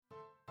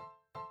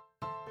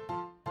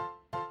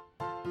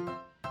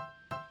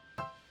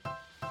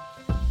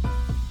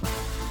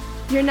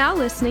You're now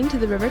listening to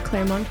the River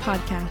Clermont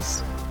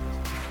podcast.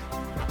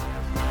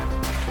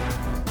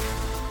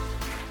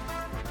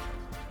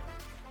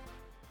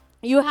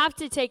 You have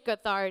to take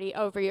authority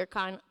over your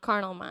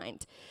carnal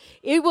mind.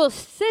 It will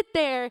sit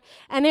there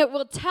and it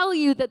will tell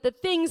you that the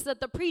things that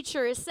the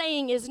preacher is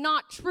saying is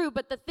not true,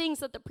 but the things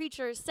that the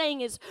preacher is saying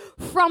is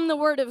from the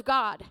Word of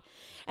God.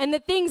 And the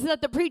things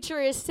that the preacher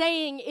is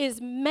saying is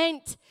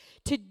meant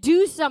to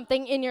do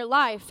something in your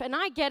life. And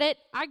I get it.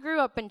 I grew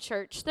up in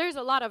church. There's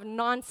a lot of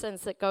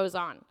nonsense that goes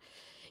on.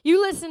 You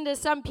listen to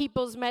some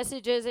people's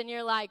messages and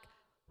you're like,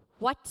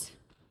 what?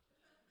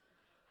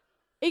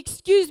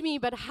 Excuse me,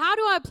 but how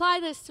do I apply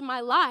this to my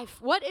life?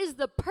 What is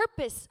the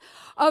purpose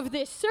of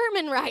this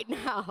sermon right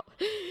now?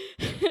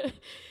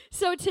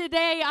 So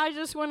today, I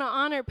just want to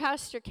honor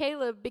Pastor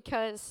Caleb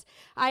because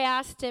I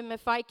asked him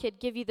if I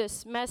could give you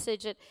this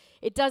message.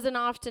 It doesn't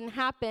often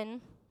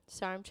happen.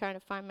 Sorry, I'm trying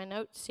to find my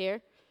notes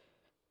here.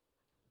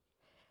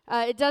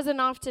 It doesn't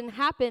often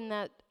happen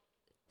that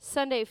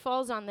Sunday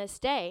falls on this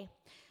day.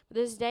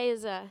 This day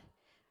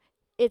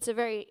it's a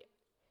very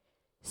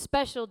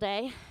special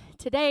day.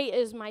 Today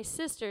is my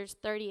sister's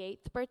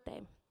 38th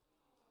birthday.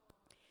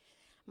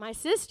 My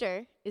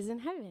sister is in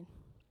heaven.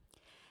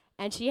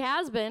 And she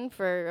has been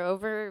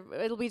for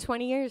it'll be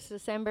 20 years,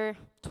 December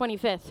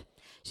 25th.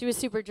 She was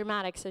super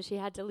dramatic, so she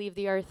had to leave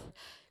the earth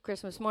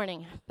Christmas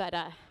morning. But,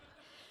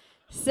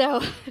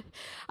 so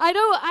I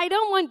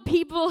don't want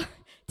people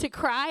to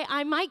cry.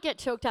 I might get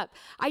choked up.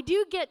 I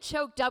do get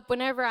choked up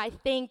whenever I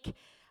think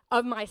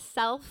of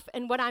myself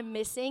and what I'm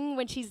missing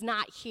when she's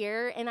not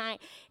here. And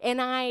I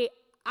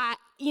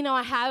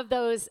have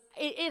those,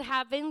 it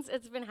happens,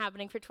 it's been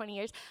happening for 20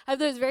 years. I have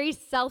those very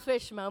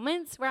selfish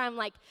moments where I'm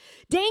like,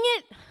 dang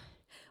it,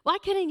 why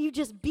couldn't you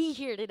just be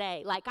here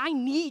today? Like, I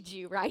need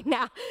you right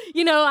now.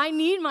 I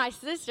need my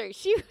sister.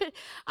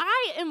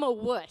 I am a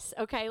wuss,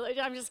 okay?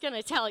 I'm just going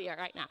to tell you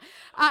right now.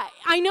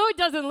 I know it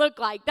doesn't look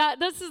like that.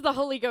 This is the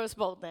Holy Ghost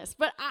boldness,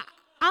 but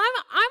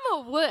I'm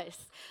a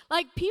wuss.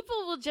 Like,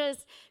 people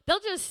they'll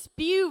just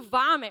spew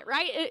vomit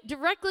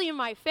directly in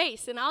my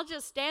face, and I'll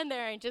just stand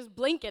there and just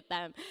blink at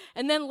them.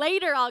 And then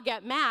later I'll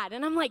get mad,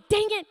 and I'm like,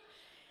 dang it,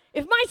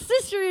 if my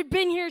sister had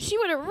been here, she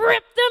would have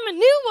ripped them a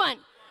new one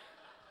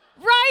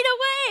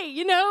right away,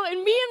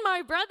 And me and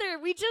my brother,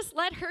 we just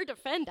let her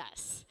defend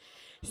us.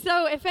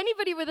 So if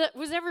anybody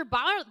was ever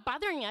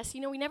bothering us,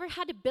 we never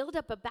had to build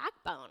up a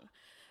backbone.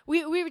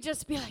 We would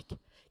just be like,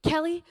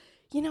 Kelly,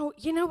 you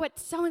know what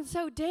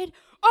so-and-so did?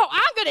 Oh,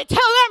 I'm going to tell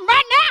them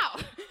right now.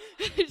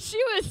 She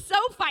was so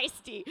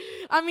feisty.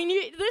 I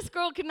mean, this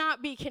girl could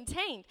not be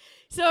contained.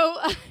 So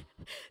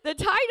the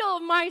title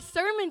of my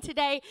sermon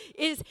today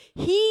is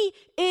He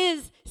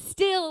is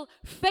Still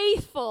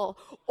Faithful,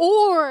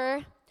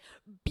 or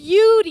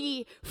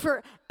Beauty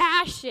for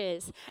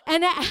Ashes.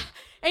 And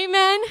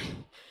amen.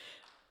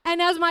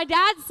 And as my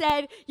dad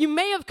said, you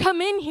may have come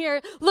in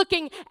here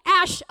looking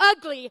ash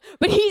ugly,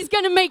 but He's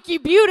going to make you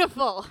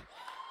beautiful.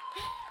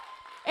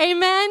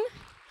 Amen.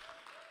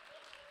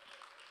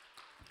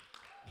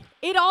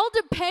 It all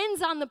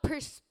depends on the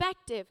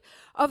perspective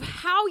of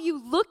how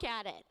you look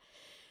at it.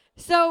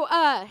 So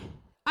I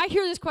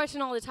hear this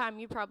question all the time.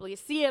 You probably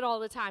see it all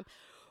the time.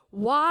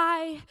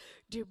 Why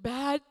do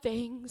bad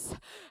things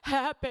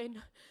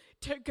happen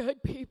to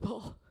good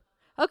people?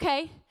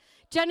 Okay,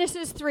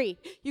 Genesis 3.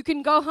 You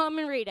can go home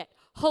and read it.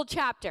 Whole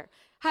chapter.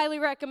 Highly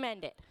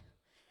recommend it.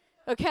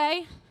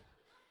 Okay?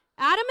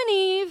 Adam and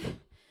Eve,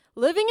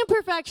 living in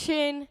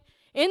perfection,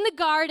 in the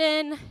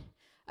garden,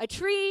 a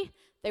tree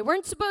they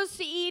weren't supposed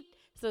to eat.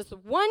 So there's the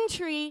one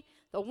tree,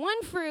 the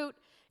one fruit.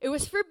 It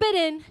was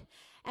forbidden.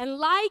 And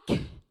like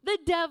the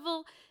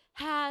devil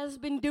has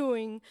been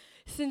doing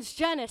since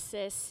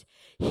Genesis,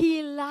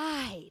 he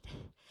lied.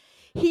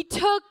 He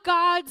took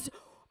God's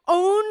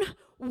own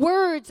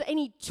words and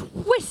he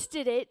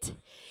twisted it.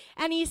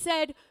 And he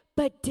said,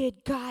 but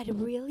did God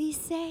really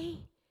say?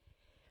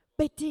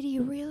 But did He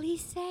really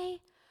say?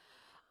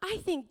 I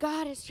think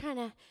God is trying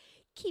to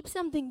keep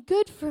something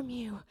good from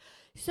you.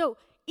 So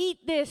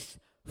eat this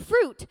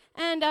fruit.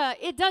 And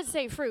it does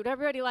say fruit.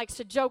 Everybody likes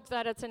to joke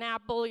that it's an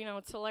apple.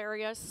 It's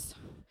hilarious.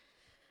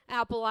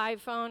 Apple,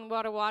 iPhone,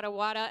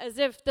 wada. As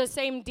if the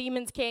same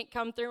demons can't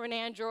come through an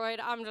Android.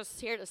 I'm just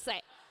here to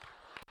say.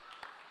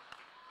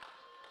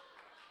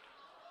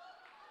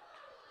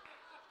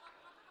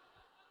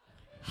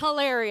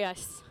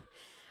 Hilarious.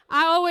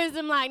 I always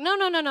am like,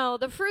 no.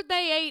 The fruit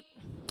they ate,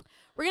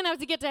 we're going to have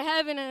to get to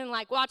heaven and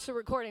watch the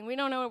recording. We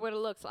don't know what it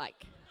looks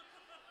like.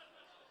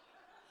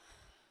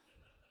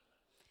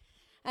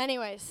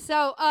 Anyways,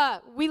 so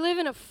we live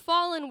in a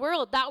fallen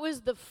world. That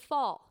was the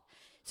fall.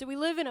 So we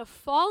live in a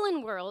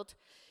fallen world.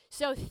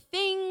 So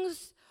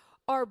things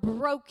are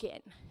broken.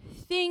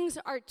 Things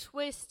are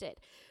twisted.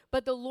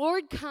 But the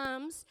Lord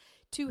comes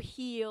to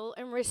heal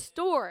and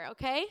restore,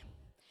 okay?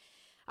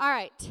 All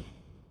right.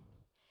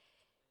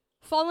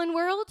 Fallen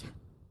world,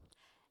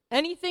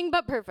 anything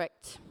but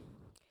perfect.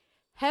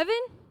 Heaven,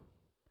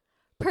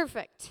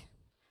 perfect.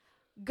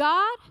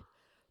 God,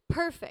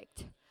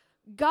 perfect.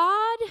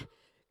 God,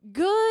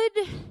 good.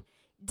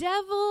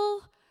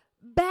 Devil,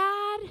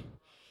 bad.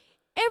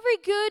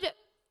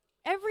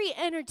 every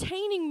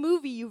entertaining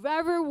movie you've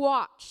ever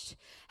watched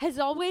has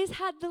always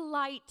had the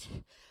light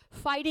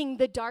fighting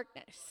the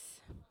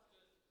darkness.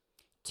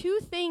 Two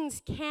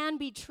things can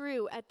be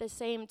true at the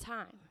same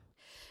time.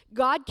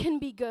 God can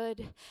be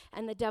good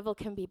and the devil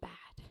can be bad.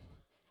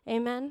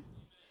 Amen?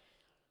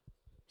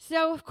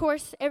 So, of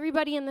course,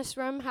 everybody in this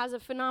room has a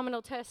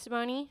phenomenal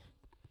testimony.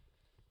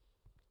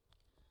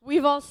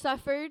 We've all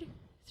suffered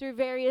through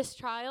various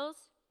trials.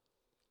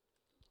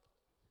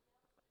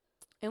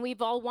 And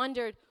we've all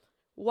wondered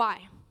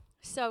why.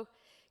 So,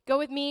 go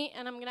with me,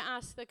 and I'm going to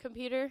ask the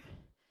computer.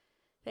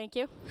 Thank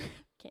you.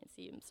 Can't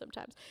see him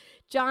sometimes.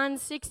 John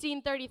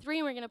 16:33,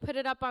 we're going to put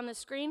it up on the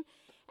screen.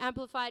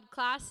 Amplified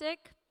Classic.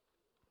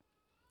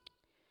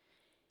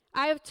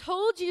 I have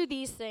told you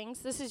these things,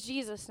 this is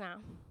Jesus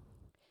now,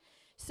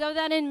 so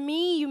that in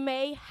me you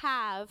may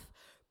have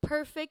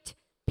perfect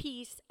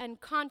peace and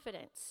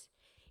confidence.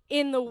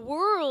 In the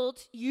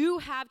world you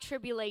have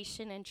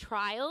tribulation and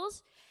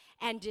trials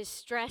and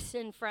distress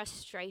and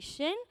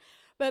frustration,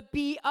 but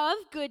be of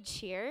good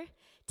cheer,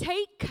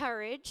 take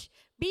courage,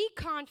 be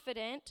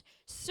confident,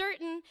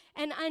 certain,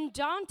 and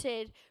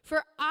undaunted,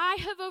 for I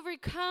have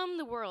overcome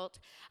the world.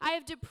 I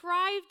have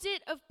deprived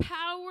it of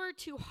power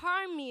to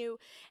harm you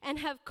and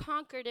have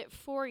conquered it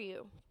for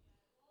you.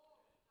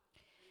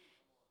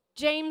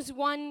 James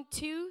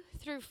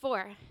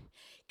 1:2-4.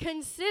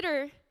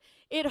 Consider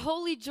it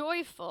wholly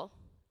joyful.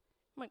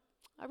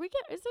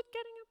 Is it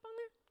getting up on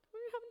there?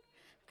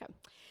 Okay.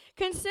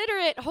 Consider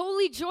it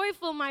wholly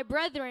joyful, my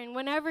brethren,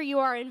 whenever you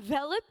are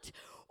enveloped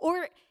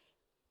or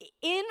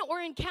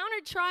encounter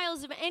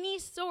trials of any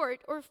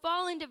sort or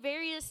fall into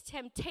various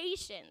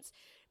temptations.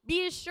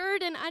 Be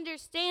assured and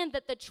understand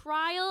that the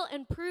trial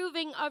and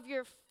proving of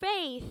your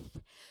faith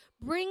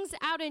brings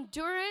out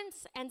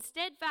endurance and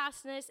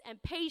steadfastness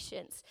and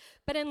patience.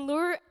 But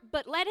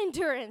let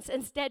endurance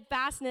and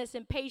steadfastness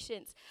and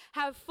patience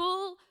have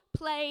full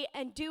play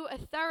and do a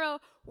thorough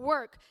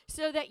work,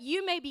 so that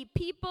you may be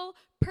people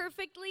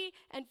perfectly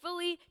and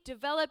fully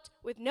developed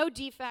with no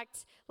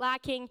defects,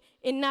 lacking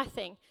in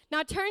nothing.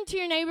 Now turn to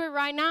your neighbor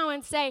right now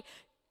and say,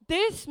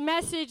 this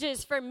message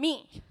is for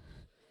me.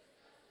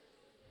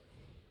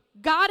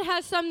 God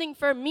has something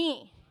for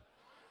me.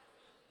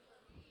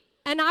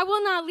 And I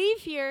will not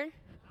leave here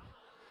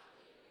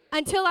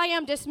until I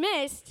am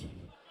dismissed,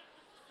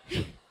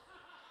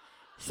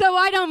 so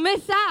I don't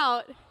miss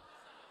out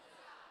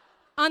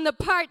on the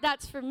part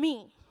that's for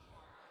me.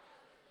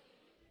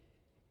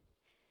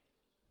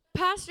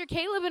 Pastor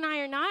Caleb and I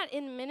are not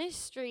in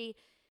ministry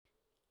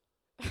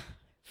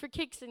for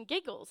kicks and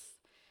giggles.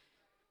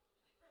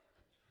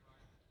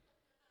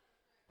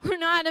 We're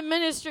not in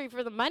ministry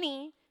for the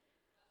money.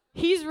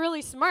 He's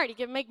really smart. He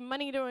can make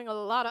money doing a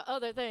lot of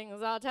other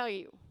things, I'll tell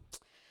you.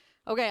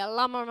 Okay, a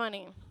lot more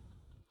money.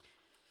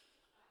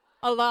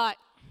 A lot.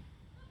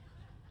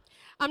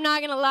 I'm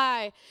not going to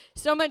lie.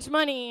 So much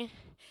money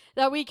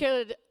that we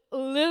could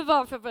live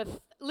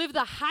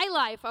the high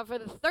life off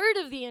of a third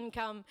of the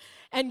income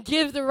and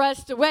give the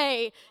rest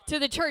away to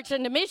the church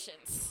and to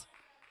missions.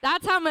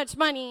 That's how much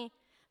money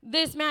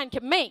this man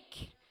can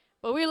make.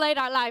 But we laid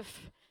our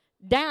life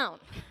down.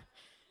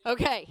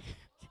 Okay.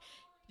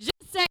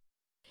 Just say,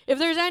 if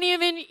there's any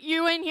of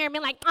you in here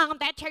being like, oh,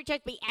 that church has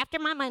to be after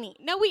my money.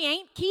 No, we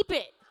ain't. Keep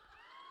it.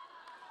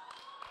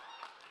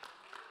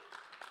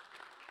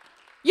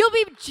 You'll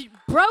be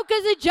broke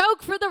as a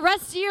joke for the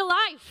rest of your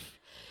life.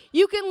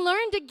 You can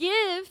learn to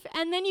give,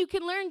 and then you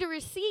can learn to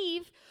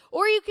receive,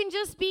 or you can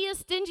just be a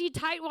stingy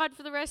tightwad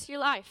for the rest of your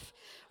life.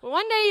 But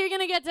one day you're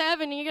going to get to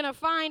heaven, and you're going to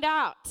find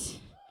out.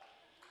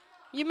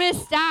 You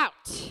missed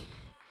out.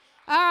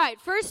 All right,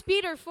 1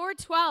 Peter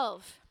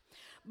 4:12.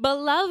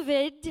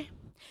 Beloved,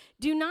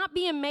 do not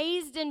be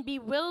amazed and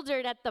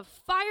bewildered at the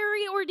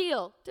fiery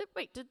ordeal. Did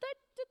the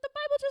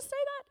Bible just say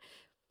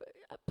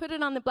that? Put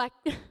it on the black.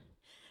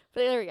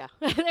 There you go.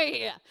 There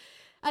you go.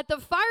 At the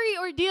fiery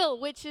ordeal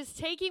which is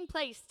taking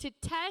place to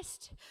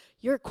test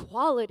your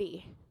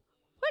quality.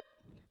 What?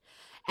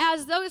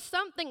 As though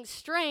something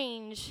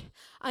strange,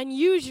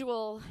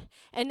 unusual,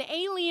 and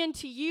alien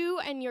to you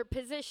and your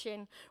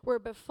position were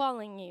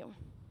befalling you.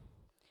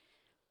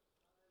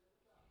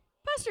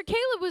 Pastor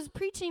Caleb was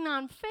preaching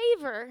on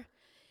favor,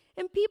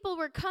 and people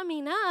were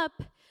coming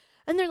up,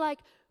 and they're like,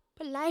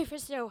 but life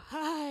is so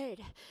hard,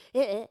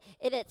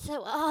 it's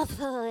so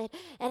awful,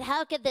 and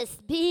how could this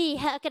be?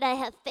 How could I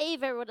have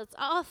favor when it's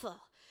awful?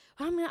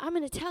 Well, I'm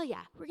going to tell you.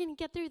 We're going to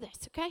get through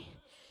this, okay?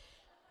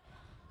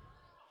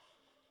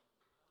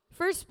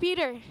 1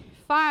 Peter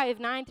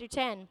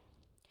 5:9-10.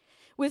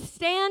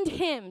 Withstand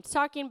him,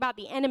 talking about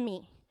the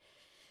enemy.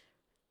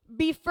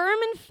 Be firm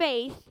in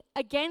faith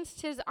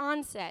against his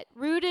onset,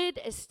 rooted,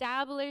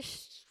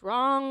 established,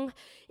 strong,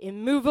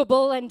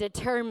 immovable, and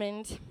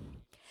determined.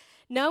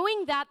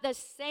 knowing that the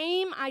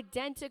same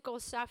identical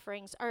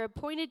sufferings are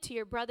appointed to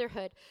your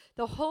brotherhood,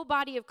 the whole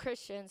body of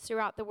Christians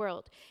throughout the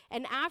world.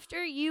 And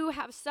after you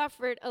have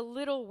suffered a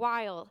little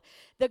while,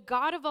 the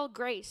God of all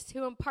grace,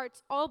 who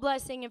imparts all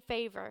blessing and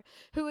favor,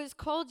 who has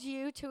called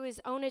you to his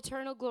own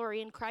eternal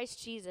glory in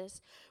Christ Jesus,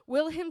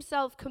 will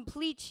himself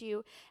complete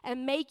you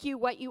and make you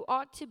what you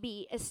ought to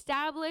be,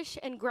 establish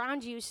and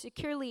ground you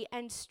securely,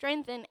 and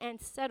strengthen and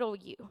settle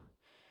you.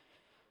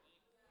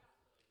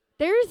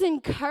 There's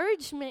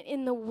encouragement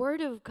in the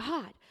Word of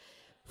God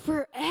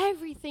for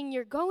everything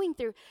you're going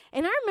through.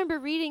 And I remember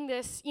reading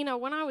this,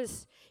 when I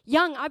was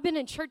young. I've been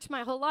in church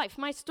my whole life.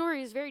 My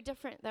story is very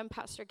different than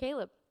Pastor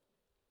Caleb.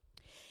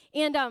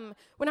 And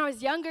when I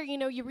was younger,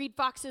 you read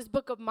Fox's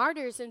Book of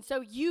Martyrs. And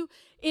so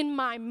in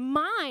my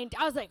mind,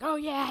 I was like, oh,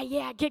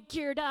 yeah, get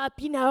geared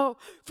up,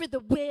 for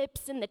the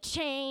whips and the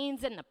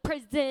chains and the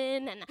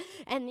prison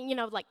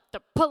and like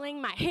the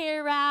pulling my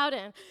hair out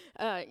and,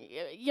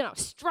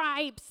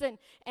 stripes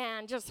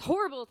and just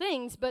horrible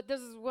things. But this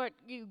is what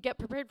you get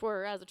prepared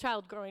for as a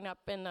child growing up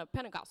in a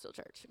Pentecostal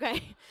church,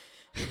 okay?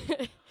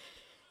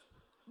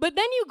 But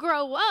then you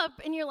grow up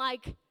and you're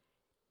like,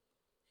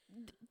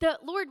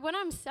 Lord, what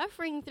I'm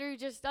suffering through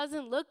just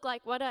doesn't look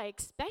like what I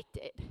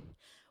expected.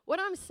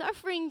 What I'm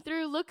suffering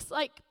through looks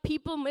like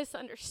people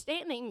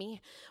misunderstanding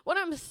me. What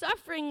I'm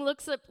suffering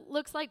looks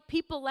like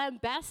people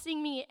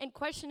lambasting me and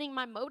questioning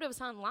my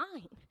motives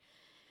online.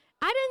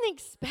 I didn't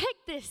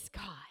expect this,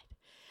 God.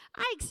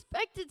 I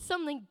expected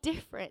something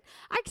different.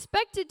 I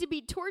expected to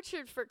be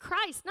tortured for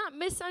Christ, not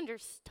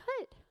misunderstood.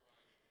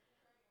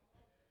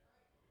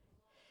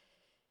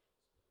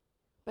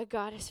 But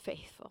God is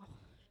faithful.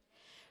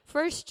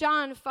 1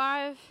 John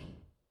 5,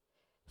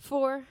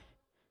 4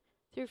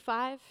 through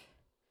 5.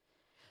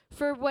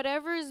 For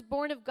whatever is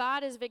born of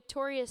God is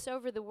victorious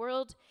over the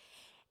world,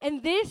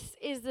 and this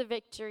is the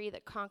victory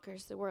that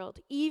conquers the world,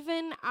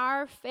 even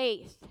our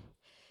faith.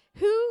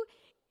 Who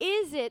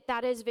is it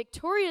that is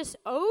victorious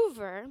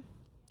over,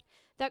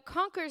 that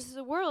conquers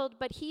the world,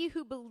 but he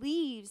who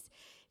believes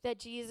that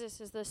Jesus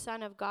is the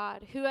Son of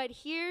God, who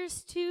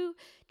adheres to,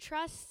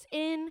 trusts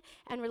in,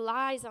 and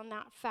relies on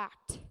that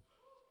fact.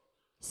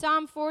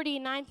 Psalm 40,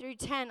 9 through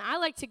 10. I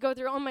like to go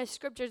through all my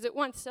scriptures at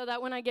once so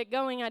that when I get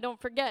going, I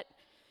don't forget.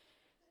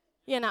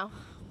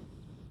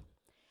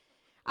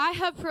 I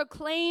have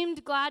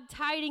proclaimed glad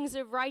tidings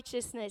of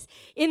righteousness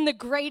in the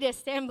great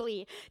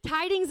assembly,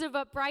 tidings of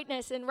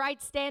uprightness and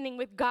right standing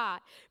with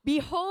God.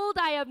 Behold,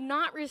 I have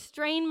not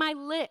restrained my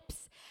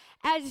lips.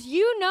 As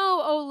you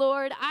know, O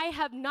Lord, I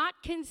have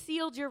not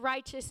concealed your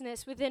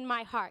righteousness within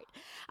my heart.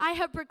 I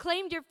have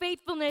proclaimed your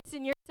faithfulness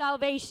and your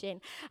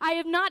salvation. I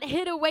have not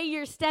hid away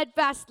your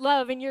steadfast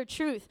love and your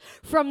truth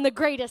from the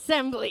great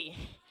assembly.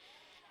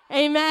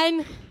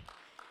 Amen.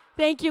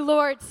 Thank you,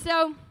 Lord.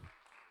 So,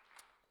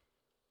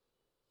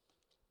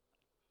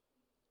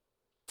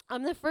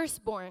 I'm the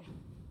firstborn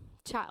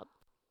child.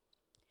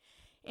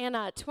 And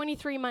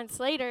 23 months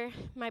later,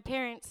 my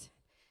parents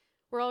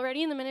were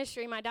already in the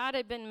ministry. My dad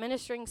had been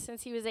ministering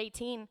since he was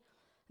 18.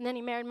 And then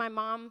he married my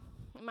mom.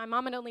 And my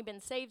mom had only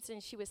been saved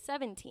since she was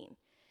 17.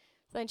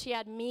 So then she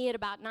had me at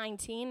about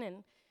 19.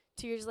 And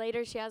 2 years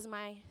later, she has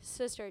my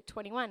sister at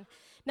 21.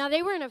 Now,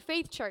 they were in a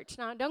faith church.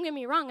 Now, don't get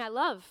me wrong. I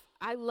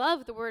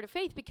love the word of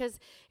faith because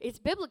it's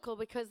biblical.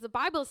 Because the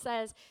Bible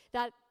says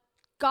that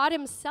God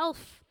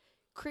himself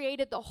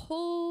created the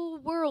whole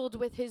world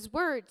with his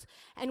words.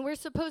 And we're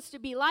supposed to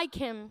be like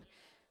him.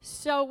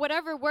 So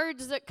whatever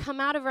words that come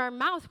out of our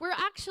mouth, we're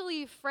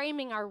actually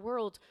framing our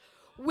world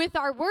with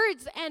our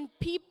words. And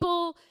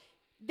people,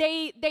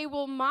 they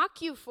will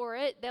mock you for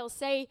it. They'll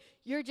say,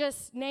 you're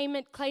just name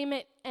it, claim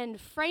it, and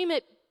frame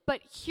it.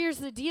 But here's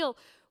the deal.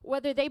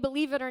 Whether they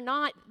believe it or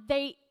not,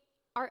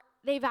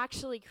 they've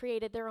actually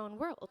created their own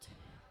world.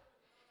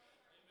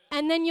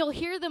 And then you'll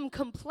hear them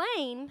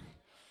complain.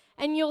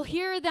 And you'll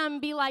hear them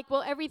be like,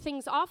 well,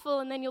 everything's awful.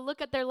 And then you'll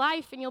look at their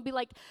life and you'll be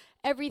like,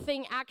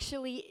 everything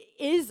actually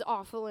is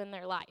awful in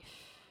their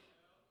life.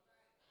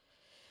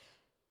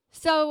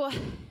 So,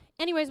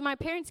 anyways, my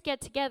parents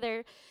get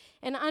together,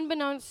 and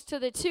unbeknownst to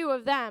the two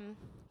of them,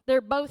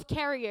 they're both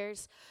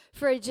carriers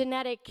for a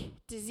genetic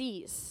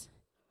disease.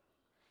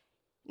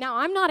 Now,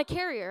 I'm not a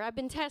carrier. I've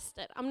been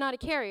tested. I'm not a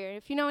carrier.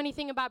 If you know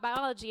anything about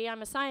biology,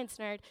 I'm a science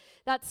nerd.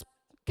 That's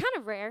kind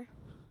of rare.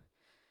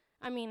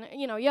 I mean,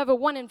 you have a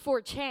 1 in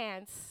 4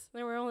 chance.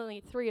 There were only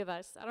 3 of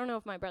us. I don't know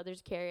if my brother's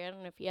a carrier. I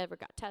don't know if he ever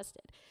got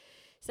tested.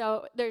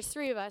 So there's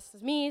 3 of us.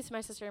 It's me, it's my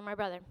sister, and my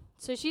brother.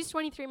 So she's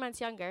 23 months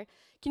younger.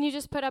 Can you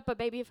just put up a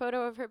baby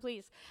photo of her,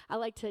 please? I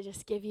like to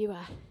just give you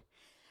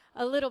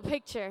a little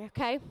picture,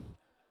 okay?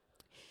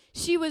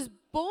 She was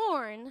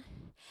born,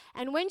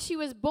 and when she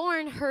was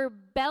born, her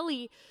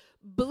belly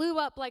blew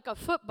up like a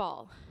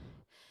football.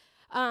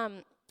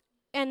 And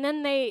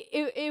then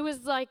it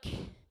was like...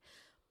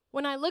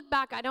 When I look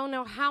back, I don't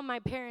know how my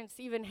parents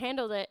even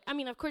handled it. I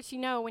mean, of course,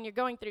 when you're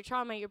going through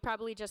trauma, you're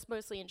probably just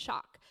mostly in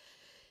shock.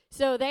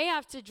 So they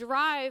have to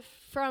drive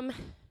from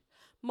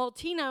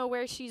Multino,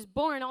 where she's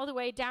born, all the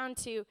way down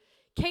to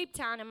Cape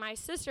Town, and my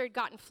sister had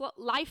gotten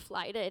life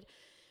flighted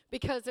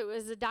because it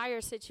was a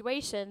dire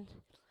situation.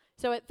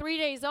 So at 3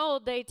 days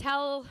old, they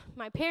tell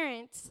my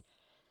parents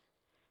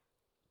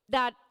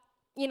that,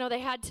 they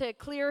had to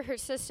clear her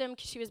system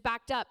because she was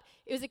backed up.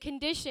 It was a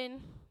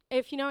condition,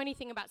 if you know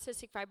anything about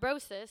cystic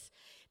fibrosis,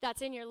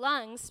 that's in your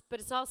lungs, but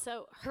it's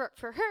also,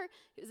 for her,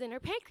 it was in her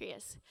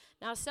pancreas.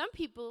 Now, some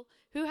people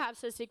who have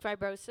cystic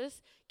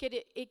fibrosis,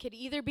 it could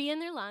either be in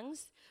their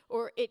lungs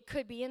or it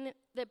could be in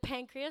the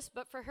pancreas,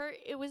 but for her,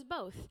 it was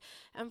both.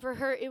 And for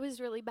her, it was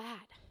really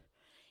bad.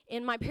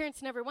 And my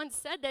parents never once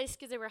said this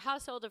because they were a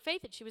household of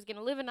faith that she was going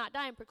to live and not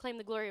die and proclaim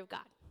the glory of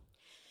God.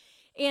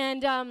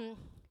 And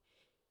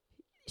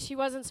she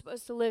wasn't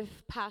supposed to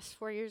live past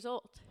 4 years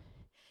old.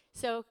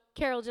 So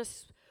Carol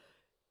just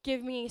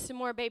give me some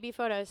more baby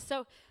photos.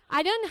 So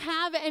I didn't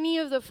have any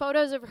of the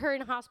photos of her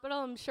in hospital.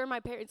 I'm sure my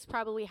parents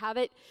probably have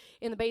it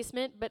in the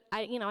basement, but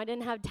I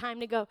didn't have time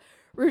to go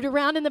root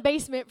around in the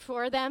basement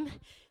for them.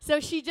 So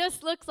she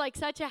just looks like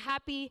such a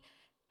happy,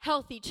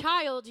 healthy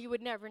child you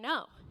would never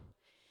know.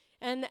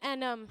 And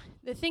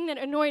the thing that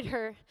annoyed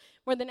her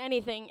more than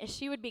anything is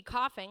she would be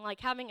coughing,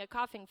 like having a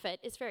coughing fit.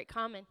 It's very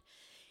common.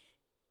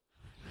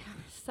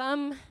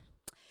 Some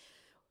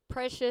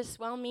precious,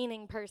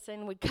 well-meaning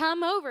person would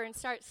come over and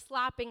start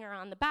slapping her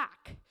on the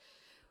back.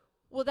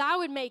 Well, that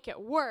would make it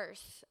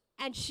worse.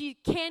 And she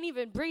can't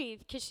even breathe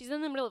because she's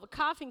in the middle of a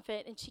coughing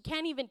fit, and she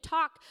can't even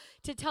talk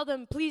to tell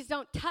them, please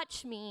don't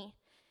touch me.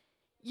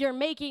 You're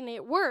making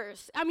it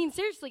worse. I mean,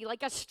 seriously,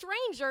 like a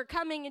stranger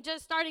coming and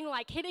just starting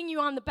like hitting you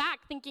on the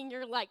back thinking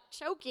you're like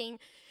choking,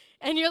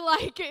 and you're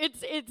like,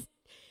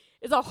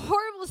 it's a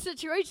horrible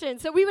situation.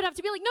 So we would have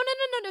to be like,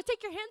 no,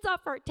 take your hands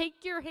off her.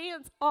 Take your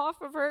hands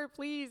off of her,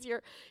 please.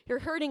 You're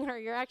hurting her.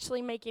 You're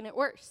actually making it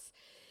worse.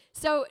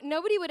 So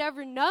nobody would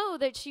ever know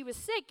that she was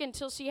sick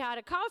until she had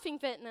a coughing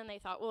fit, and then they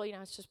thought, well,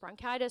 it's just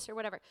bronchitis or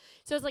whatever.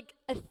 So it's like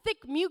a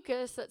thick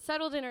mucus that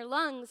settled in her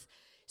lungs.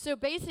 So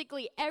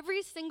basically,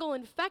 every single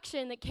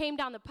infection that came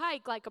down the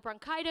pike, like a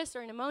bronchitis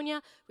or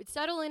pneumonia, would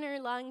settle in her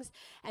lungs,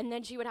 and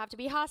then she would have to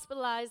be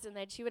hospitalized, and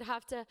then she would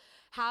have to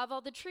have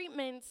all the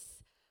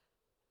treatments,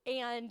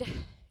 and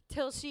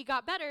till she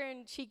got better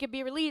and she could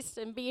be released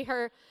and be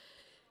her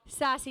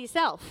sassy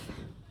self.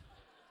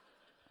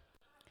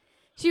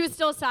 She was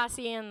still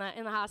sassy in the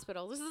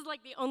hospital. This is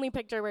like the only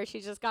picture where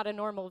she just got a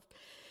normal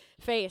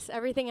face.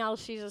 Everything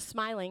else, she's just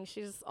smiling.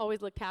 She's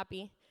always looked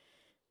happy.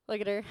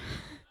 Look at her.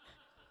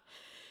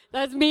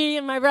 That's me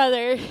and my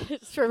brother,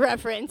 just for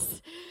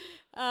reference.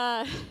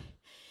 So,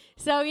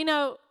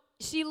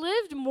 she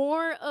lived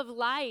more of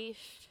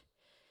life.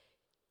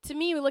 To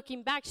me,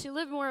 looking back, she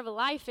lived more of a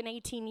life in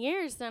 18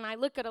 years than I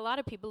look at a lot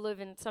of people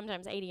living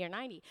sometimes 80 or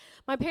 90.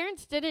 My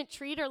parents didn't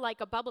treat her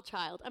like a bubble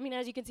child. I mean,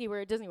 as you can see,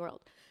 we're at Disney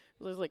World.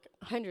 There's like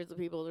hundreds of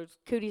people. There's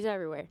cooties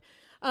everywhere.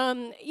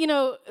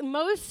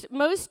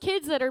 Most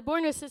kids that are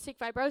born with cystic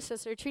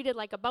fibrosis are treated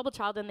like a bubble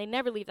child, and they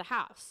never leave the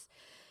house.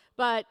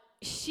 But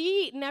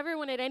she never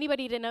wanted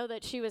anybody to know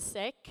that she was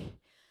sick.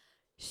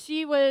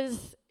 She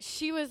was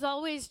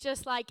always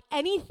just like,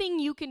 anything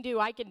you can do,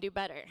 I can do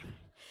better.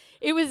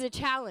 It was a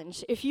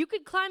challenge. If you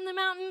could climb the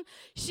mountain,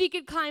 she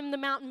could climb the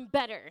mountain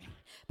better.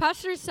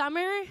 Pastor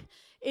Summer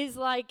is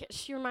like,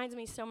 she reminds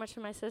me so much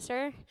of my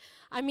sister.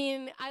 I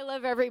mean, I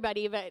love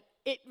everybody, but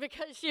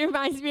because she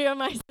reminds me of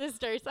my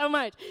sister so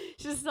much.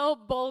 She's so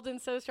bold and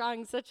so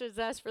strong, such a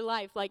zest for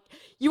life. Like,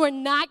 you are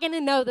not going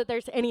to know that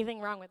there's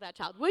anything wrong with that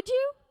child, would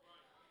you?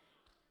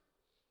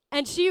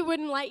 And she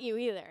wouldn't let you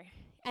either.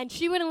 And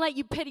she wouldn't let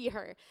you pity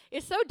her.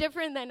 It's so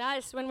different than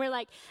us when we're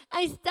like,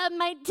 I stubbed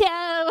my toe.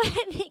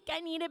 I think I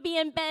need to be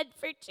in bed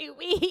for 2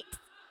 weeks.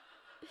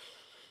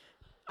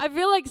 I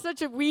feel like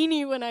such a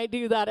weenie when I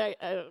do that.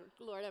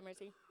 Lord have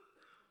mercy.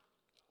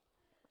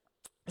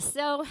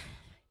 So,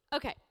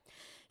 okay.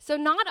 So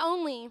not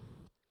only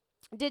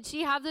did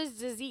she have this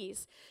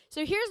disease.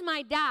 So here's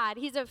my dad.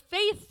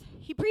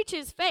 He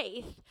preaches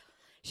faith.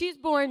 She's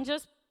born,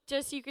 just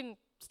you can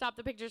stop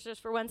the pictures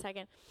just for 1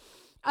 second.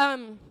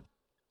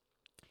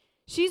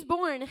 She's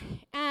born,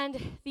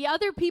 and the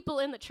other people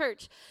in the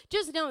church,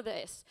 just know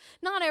this.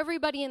 Not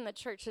everybody in the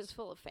church is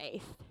full of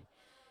faith.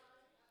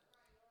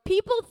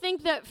 People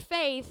think that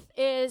faith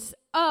is,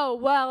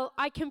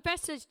 I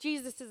confess that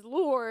Jesus is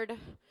Lord,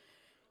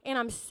 and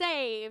I'm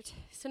saved,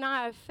 so now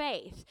I have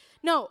faith.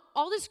 No,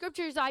 all the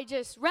scriptures I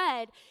just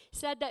read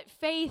said that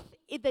faith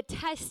is the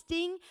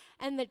testing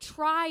and the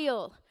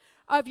trial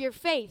of your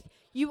faith.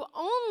 You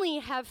only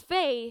have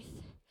faith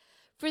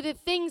for the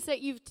things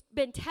that you've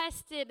been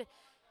tested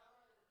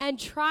and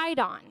tried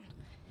on.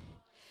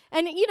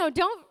 And,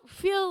 don't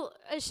feel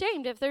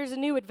ashamed if there's a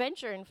new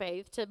adventure in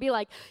faith to be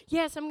like,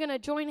 yes, I'm going to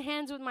join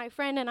hands with my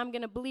friend and I'm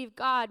going to believe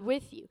God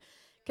with you,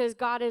 because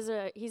God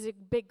he's a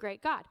big,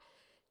 great God.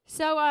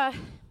 So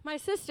my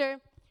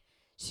sister,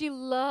 she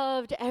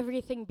loved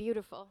everything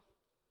beautiful.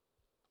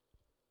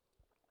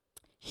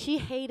 She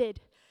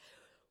hated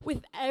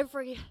with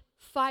every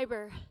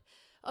fiber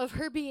of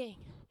her being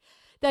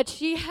that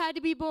she had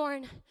to be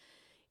born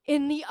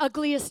in the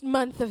ugliest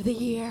month of the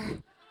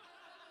year.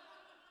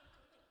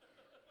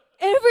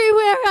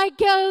 everywhere I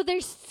go,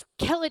 there's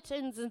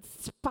skeletons and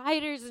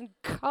spiders and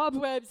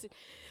cobwebs.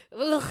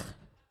 Ugh.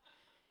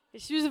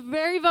 She was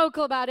very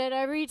vocal about it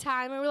every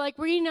time. And we're like,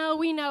 we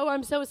know,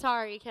 I'm so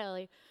sorry,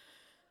 Kelly.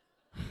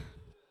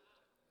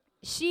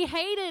 She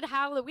hated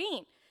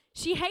Halloween.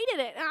 She hated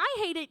it, and I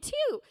hate it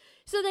too.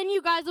 So then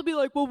you guys will be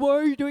like, well, why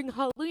are you doing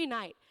Halloween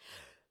night?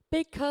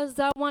 Because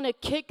I want to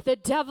kick the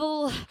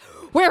devil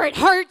where it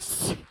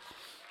hurts.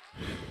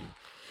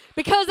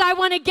 Because I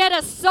want to get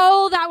a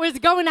soul that was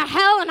going to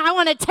hell, and I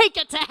want to take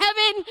it to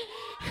heaven.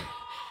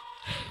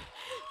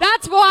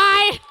 That's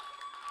why.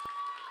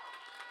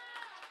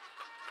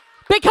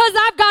 Because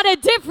I've got a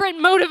different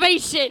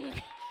motivation.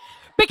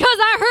 Because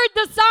I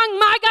heard the song,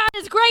 my God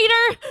is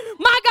greater,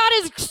 my God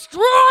is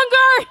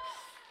stronger.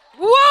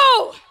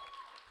 Whoa!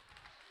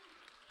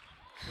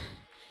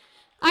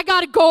 I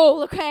got a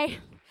goal, okay?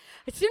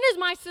 As soon as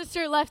my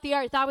sister left the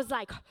earth, I was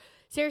like,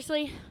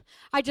 seriously?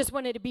 I just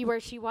wanted to be where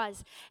she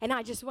was, and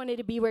I just wanted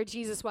to be where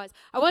Jesus was.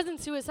 I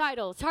wasn't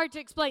suicidal. It's hard to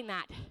explain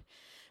that.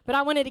 But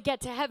I wanted to get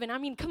to heaven. I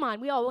mean, come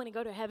on, we all want to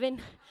go to heaven.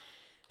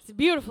 It's a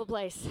beautiful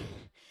place.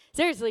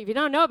 Seriously, if you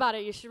don't know about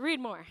it, you should read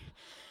more.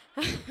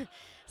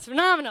 It's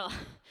phenomenal.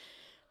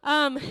 We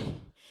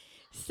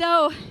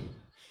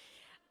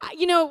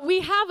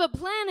have a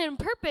plan and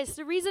purpose.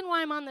 The reason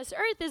why I'm on this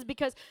earth is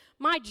because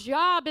my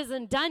job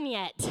isn't done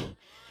yet.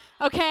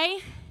 Okay?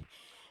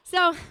 So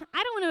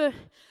I don't want to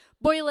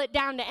boil it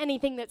down to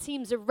anything that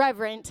seems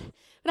irreverent.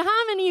 But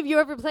how many of you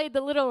ever played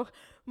the little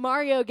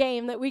Mario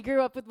game that we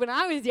grew up with when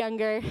I was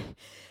younger?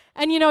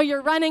 And,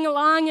 you're running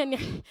along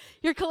and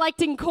you're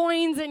collecting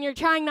coins and you're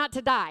trying not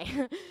to die.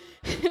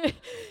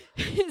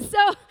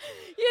 So,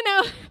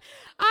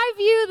 I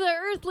view the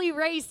earthly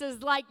race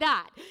as like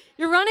that.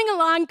 You're running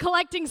along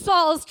collecting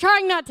souls,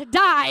 trying not to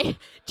die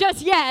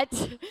just yet.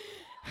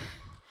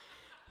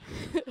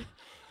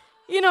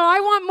 I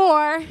want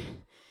more.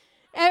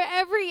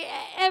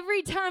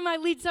 Every time I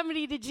lead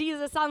somebody to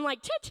Jesus, I'm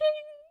like,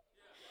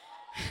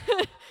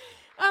 cha-ching.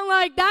 I'm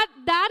like,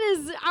 that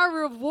is our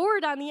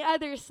reward on the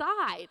other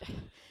side.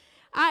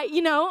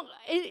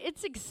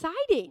 It's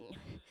exciting.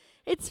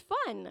 It's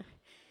fun.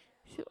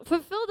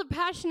 Fulfill the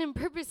passion and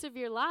purpose of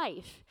your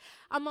life.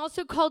 I'm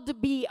also called to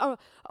be a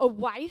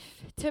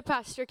wife to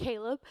Pastor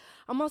Caleb.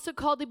 I'm also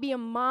called to be a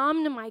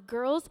mom to my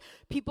girls.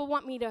 People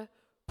want me to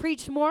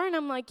preach more, and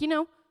I'm like,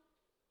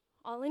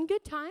 all in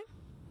good time.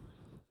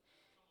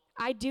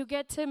 I do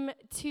get to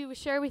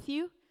share with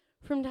you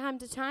from time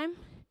to time.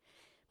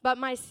 But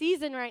my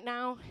season right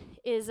now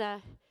is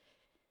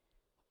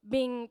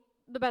being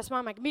the best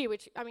mom I can be,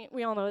 which,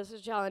 we all know this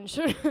is a challenge.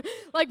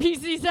 Like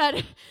PC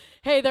said,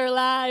 hey, they're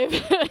alive.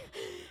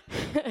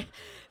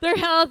 They're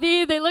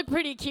healthy. They look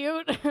pretty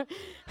cute.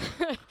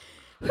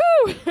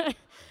 Whew.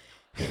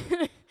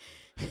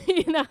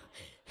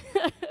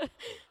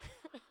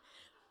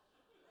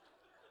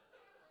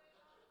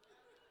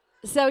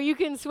 So you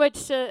can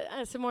switch to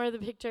some more of the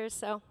pictures.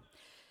 So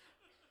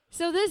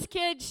this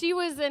kid, she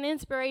was an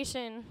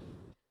inspiration.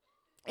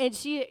 And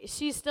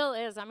she still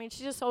is.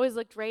 She just always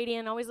looked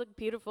radiant, always looked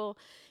beautiful.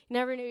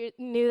 Never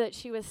knew that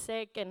she was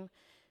sick. And,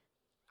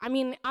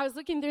 I was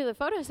looking through the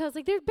photos. I was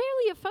like, there's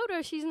barely a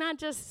photo. She's not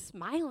just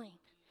smiling,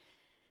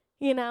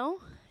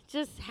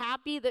 just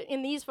happy. That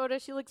in these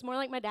photos, she looks more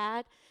like my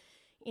dad.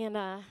 And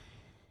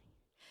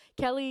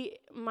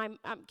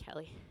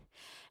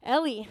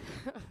Ellie,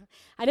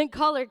 I didn't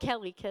call her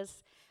Kelly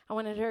because I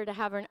wanted her to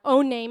have her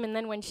own name. And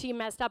then when she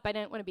messed up, I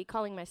didn't want to be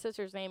calling my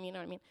sister's name, you know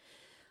what I mean?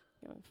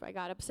 If I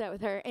got upset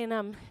with her.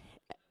 And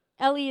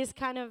Ellie is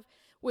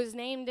was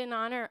named in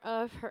honor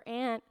of her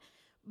aunt,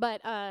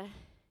 but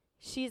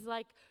she's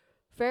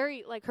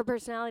very, her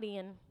personality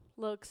and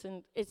looks,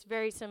 and it's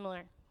very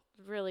similar,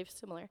 really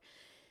similar.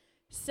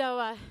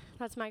 So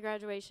that's my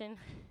graduation.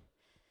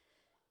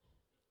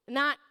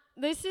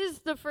 This is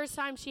the first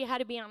time she had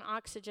to be on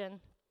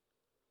oxygen.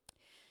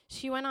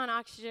 She went on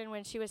oxygen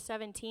when she was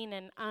 17,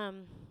 and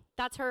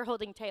that's her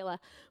holding Taylor,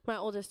 my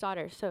oldest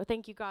daughter. So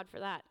thank you, God, for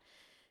that.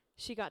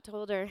 She got to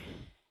hold her.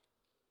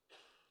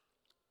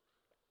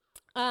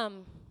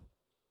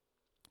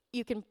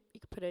 You can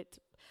put it.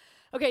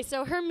 Okay,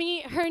 so her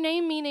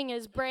name meaning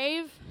is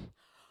brave,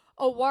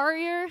 a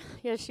warrior.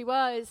 Yes, she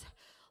was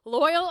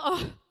loyal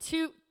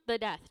to the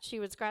death. She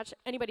would scratch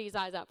anybody's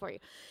eyes out for you.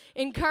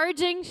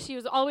 Encouraging. She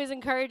was always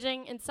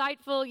encouraging.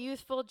 Insightful,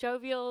 youthful,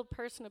 jovial,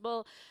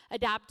 personable,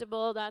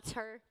 adaptable. That's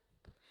her.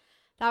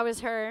 That was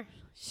her.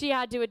 She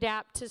had to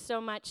adapt to so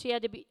much. She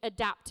had to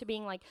adapt to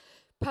being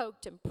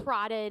poked and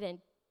prodded and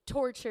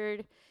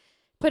tortured.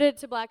 Put it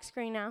to black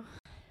screen now.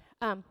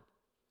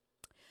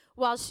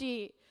 While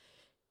she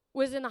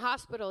was in the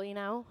hospital,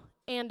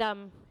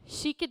 and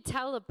she could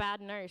tell a bad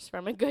nurse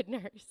from a good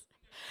nurse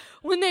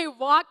when they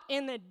walked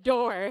in the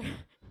door.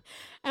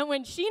 And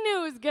when she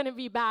knew it was going to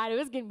be bad, it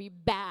was going to be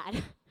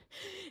bad.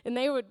 And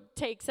they would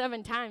take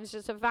 7 times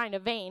just to find a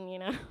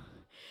vein,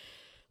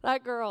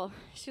 That girl,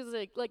 she was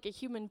like a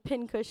human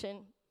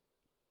pincushion.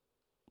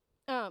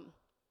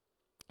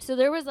 So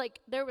there was a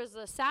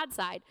sad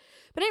side.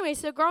 But anyway,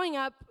 so growing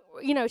up,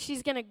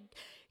 she's going to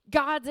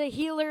God's a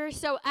healer.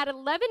 So at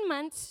 11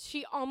 months,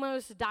 she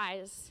almost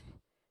dies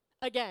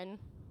again.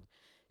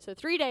 So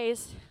 3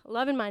 days,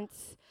 11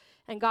 months,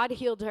 and God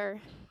healed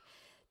her.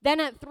 Then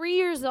at 3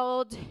 years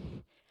old,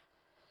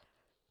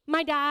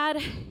 my dad,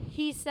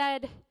 he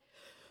said,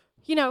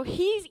 you know,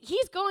 he's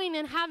going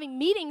and having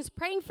meetings,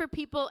 praying for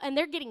people, and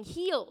they're getting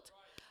healed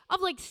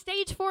of like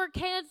stage 4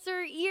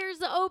 cancer,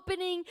 ears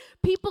opening,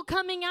 people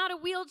coming out of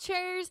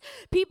wheelchairs,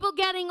 people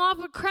getting off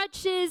of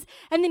crutches,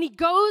 and then he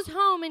goes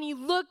home and he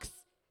looks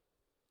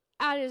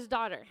at his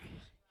daughter.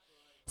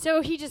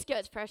 So he just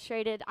gets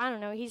frustrated. I don't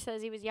know. He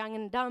says he was young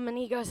and dumb, and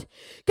he goes,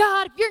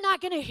 God, if you're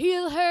not going to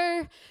heal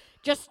her,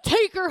 just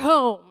take her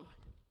home.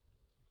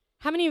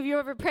 How many of you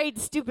ever prayed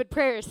stupid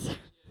prayers?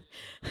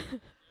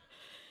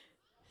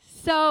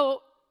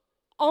 So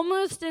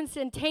almost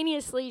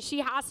instantaneously,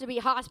 she has to be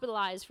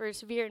hospitalized for a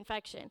severe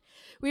infection.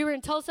 We were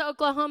in Tulsa,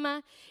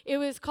 Oklahoma. It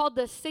was called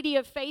the City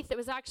of Faith. It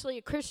was actually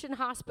a Christian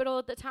hospital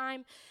at the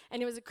time,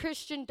 and it was a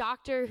Christian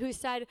doctor who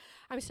said,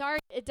 I'm sorry,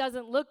 it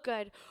doesn't look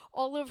good.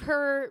 All of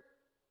her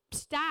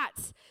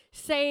stats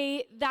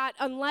say that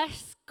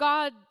unless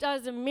God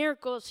does a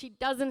miracle, she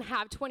doesn't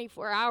have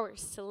 24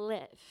 hours to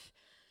live.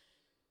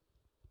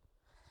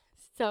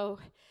 So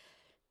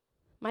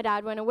my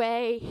dad went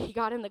away. He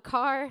got in the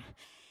car,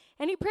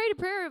 and he prayed a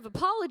prayer of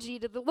apology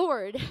to the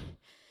Lord.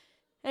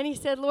 And he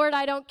said, Lord,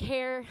 I don't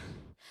care.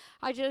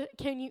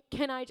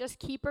 Can I just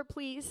keep her,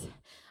 please?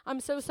 I'm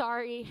so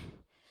sorry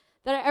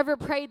that I ever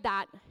prayed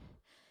that.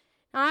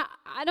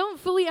 I don't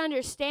fully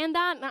understand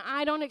that, and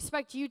I don't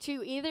expect you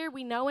to either.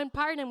 We know in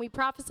part, and we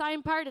prophesy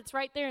in part. It's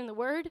right there in the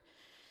Word.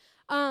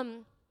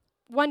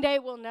 One day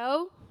we'll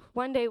know.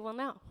 One day we'll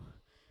know.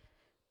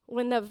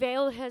 When the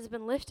veil has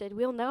been lifted,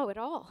 we'll know it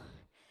all.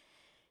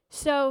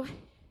 So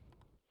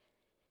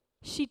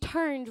she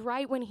turned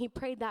right when he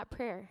prayed that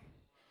prayer.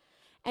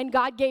 And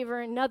God gave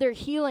her another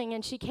healing,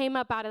 and she came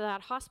up out of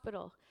that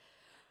hospital.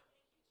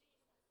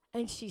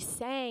 And she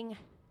sang.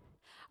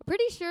 I'm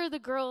pretty sure the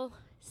girl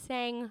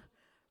sang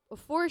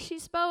before she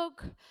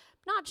spoke.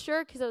 Not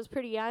sure because I was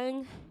pretty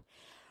young.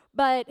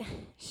 But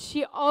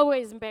she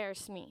always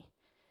embarrassed me.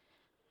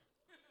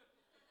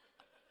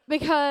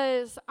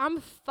 Because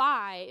I'm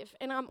 5,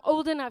 and I'm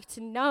old enough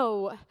to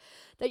know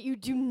that you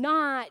do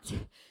not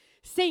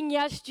sing,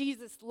 yes,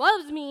 Jesus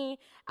loves me,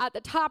 at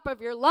the top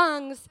of your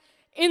lungs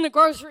in the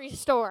grocery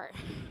store.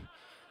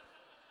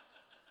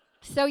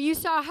 So you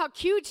saw how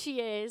cute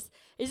she is.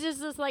 It's just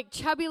this like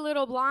chubby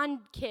little blonde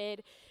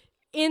kid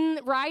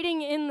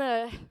riding in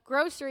the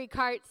grocery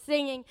cart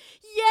singing,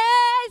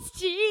 yes,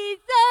 Jesus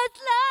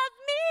loves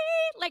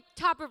me, like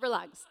top of her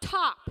lungs,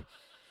 top.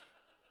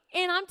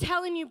 And I'm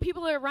telling you,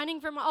 people are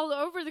running from all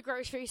over the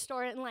grocery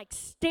store and like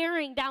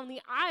staring down the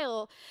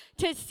aisle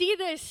to see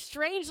this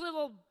strange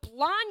little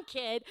blonde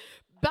kid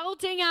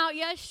belting out,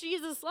 yes,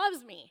 Jesus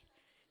loves me.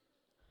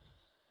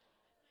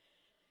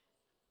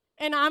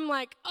 And I'm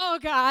like, oh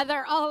God,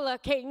 they're all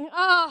looking.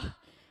 Oh.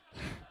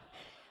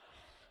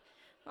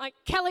 Like,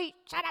 Kelly,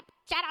 shut up,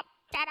 shut up,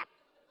 shut up.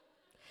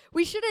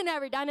 We should have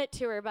never done it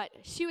to her, but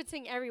she would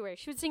sing everywhere.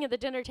 She would sing at the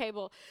dinner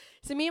table.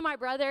 So me and my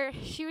brother,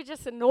 she would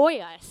just annoy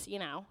us, you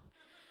know.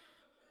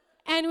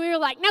 And we were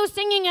like, no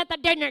singing at the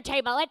dinner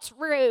table. It's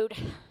rude.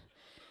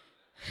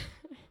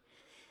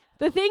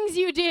 The things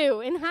you do,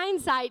 in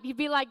hindsight, you'd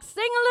be like,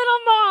 sing a little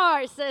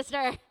more,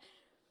 sister.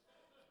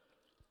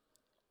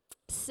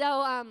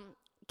 So,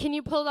 can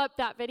you pull up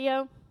that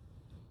video?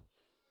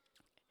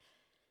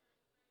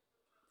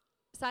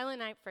 Silent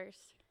Night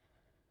first.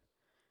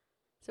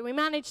 So we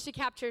managed to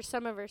capture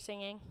some of her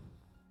singing.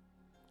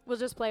 We'll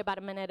just play about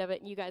a minute of it,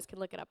 and you guys can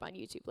look it up on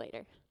YouTube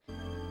later.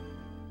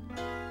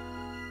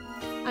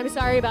 I'm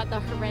sorry about the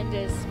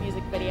horrendous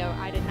music video.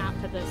 I did not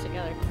put this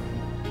together.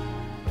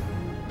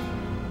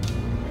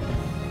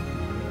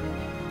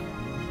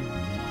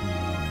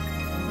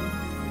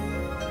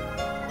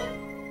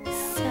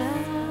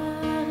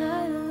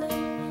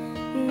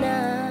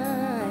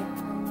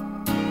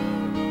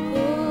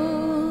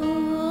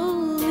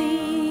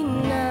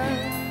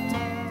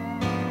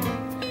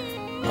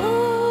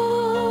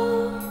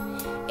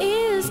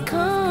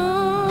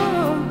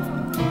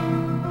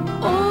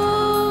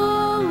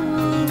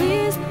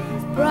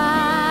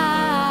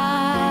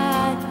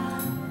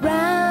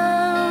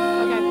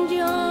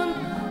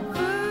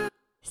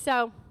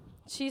 So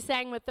she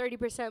sang with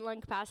 30%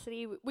 lung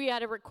capacity. We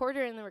had a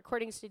recorder in the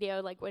recording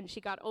studio, like when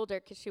she got older,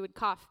 because she would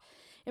cough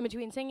in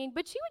between singing.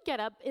 But she would get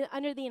up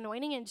under the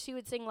anointing, and she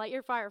would sing "Let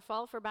Your Fire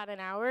Fall" for about an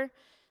hour.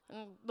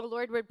 And the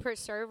Lord would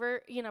preserve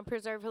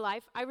her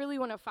life. I really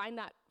want to find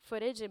that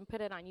footage and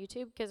put it on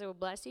YouTube because it will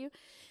bless you.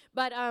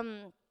 But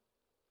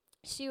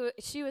she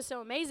was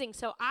so amazing.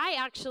 So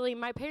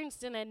my parents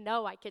didn't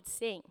know I could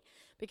sing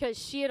because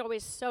she had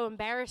always so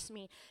embarrassed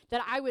me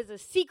that I was a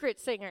secret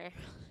singer.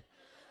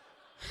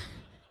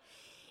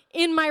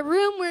 In my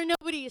room where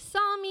nobody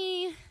saw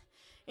me,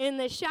 in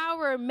the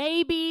shower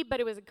maybe, but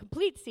it was a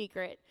complete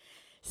secret.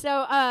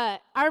 So I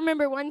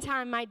remember one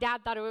time my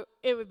dad thought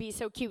it would be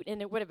so cute,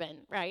 and it would have been,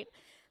 right?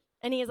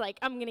 And he's like,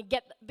 I'm going to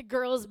get the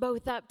girls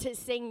both up to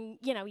sing,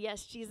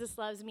 Yes, Jesus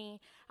Loves Me.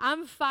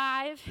 I'm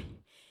 5,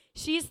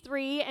 she's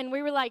 3, and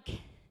we were like,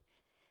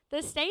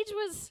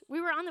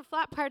 we were on the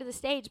flat part of the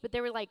stage, but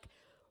there were like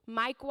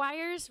mic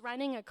wires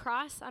running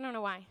across. I don't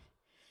know why.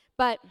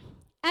 But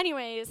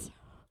anyways,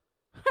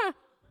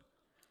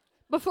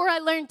 before I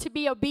learned to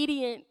be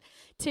obedient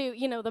to,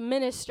 the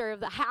minister of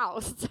the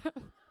house,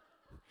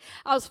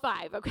 I was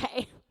 5,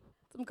 okay?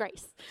 Some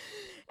grace.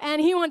 And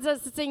he wants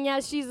us to sing,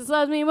 Yes, Jesus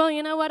Loves Me. Well,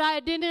 you know what?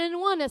 I didn't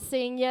want to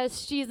sing,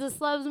 Yes,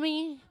 Jesus Loves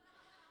Me.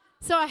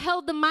 So I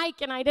held the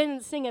mic and I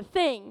didn't sing a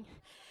thing.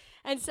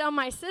 And so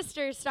my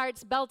sister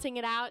starts belting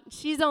it out.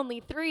 She's only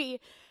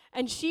 3.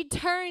 And she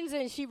turns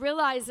and she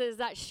realizes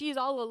that she's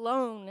all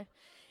alone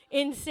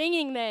in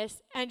singing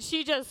this. And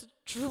she just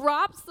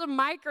drops the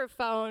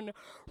microphone,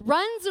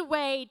 runs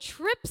away,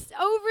 trips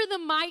over the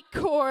mic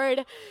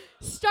cord,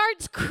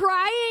 starts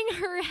crying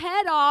her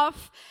head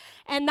off.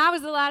 And that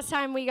was the last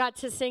time we got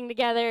to sing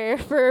together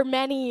for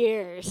many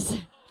years.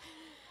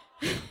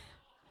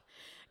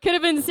 Could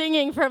have been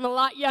singing from a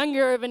lot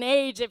younger of an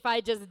age if I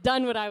just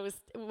done what I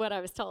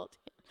was told.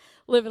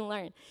 Live and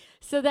learn.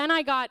 So then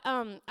I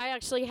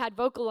actually had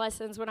vocal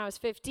lessons when I was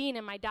 15,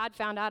 and my dad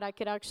found out I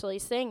could actually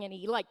sing, and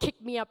he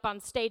kicked me up on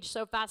stage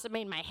so fast it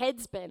made my head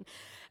spin.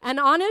 And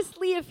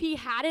honestly, if he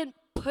hadn't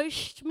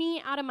pushed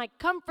me out of my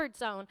comfort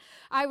zone,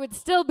 I would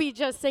still be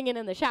just singing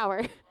in the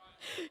shower.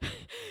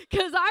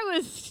 Because I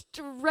was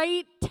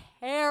straight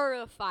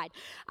terrified.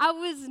 I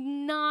was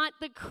not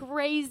the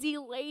crazy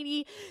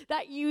lady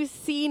that you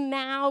see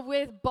now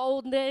with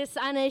boldness,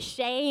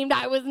 unashamed.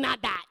 I was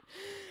not that.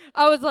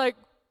 I was like,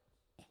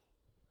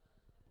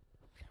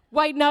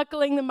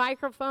 white-knuckling the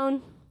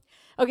microphone.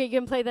 Okay, you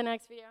can play the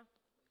next video.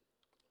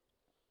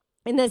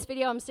 In this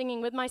video, I'm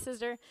singing with my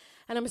sister,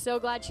 and I'm so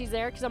glad she's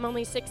there because I'm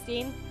only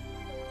 16.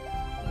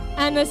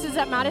 And this is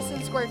at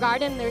Madison Square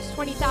Garden. There's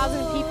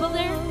 20,000 people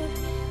there.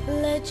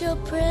 Let your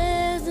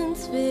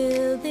presence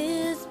fill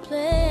this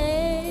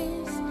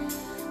place.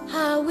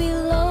 How we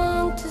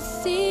long to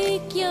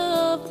seek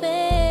your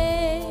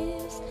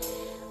face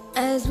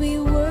as we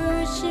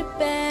worship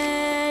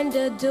and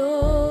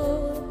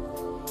adore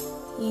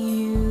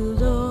you,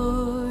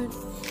 Lord.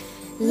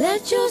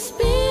 Let your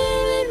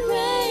spirit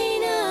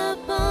rain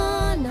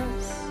upon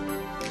us.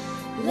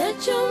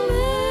 Let your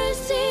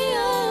mercy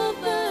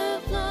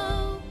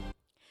overflow.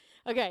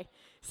 Okay,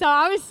 so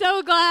I was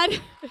so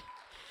glad.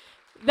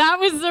 That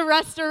was the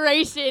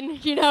restoration,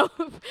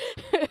 from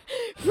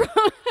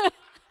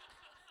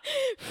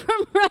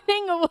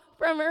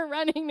her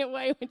running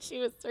away when she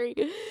was 3.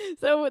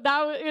 So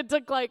it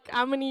took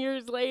how many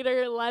years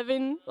later?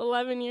 11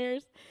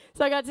 years.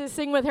 So I got to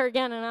sing with her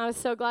again, and I was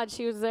so glad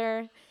she was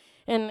there.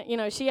 And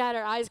she had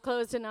her eyes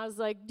closed, and I was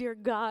like, "Dear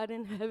God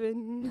in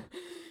heaven,"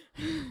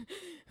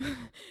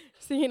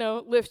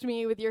 so lift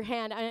me with your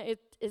hand.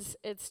 It's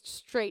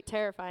straight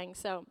terrifying.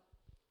 So.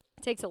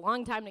 Takes a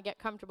long time to get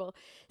comfortable.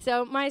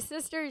 So my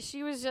sister,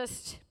 she was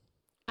just,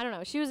 I don't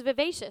know, she was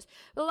vivacious.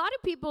 But a lot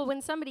of people,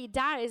 when somebody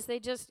dies, they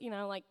just,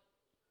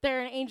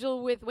 they're an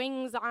angel with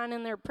wings on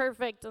and they're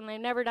perfect and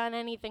they've never done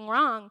anything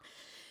wrong.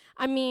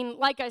 I mean,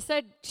 like I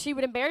said, she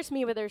would embarrass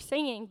me with her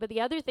singing, but the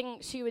other thing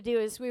she would do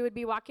is we would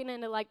be walking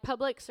into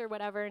Publix or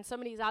whatever, and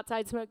somebody's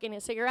outside smoking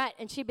a cigarette,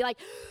 and she'd be like,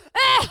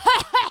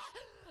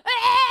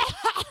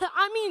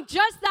 I mean,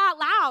 just that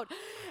loud.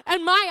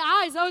 And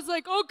my eyes, I was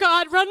like, oh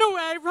God, run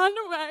away, run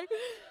away.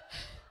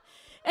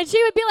 And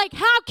she would be like,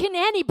 how can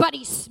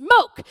anybody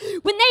smoke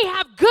when they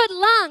have good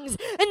lungs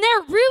and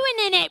they're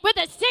ruining it with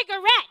a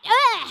cigarette?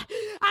 Ugh.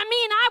 I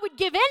mean, I would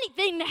give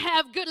anything to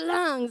have good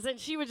lungs. And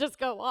she would just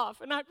go off.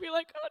 And I'd be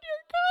like, oh,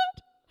 dear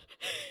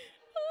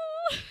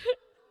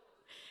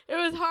God. It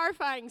was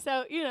horrifying.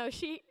 So,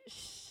 she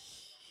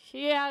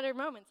had her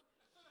moments.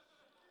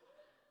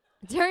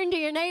 Turn to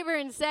your neighbor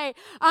and say,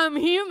 I'm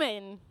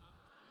human.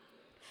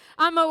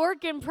 I'm a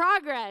work in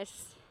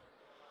progress.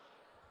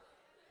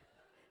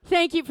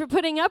 Thank you for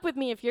putting up with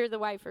me if you're the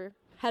wife or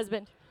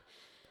husband.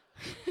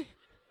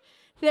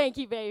 Thank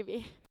you,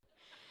 baby.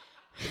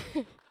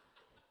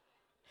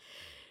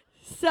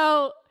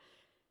 So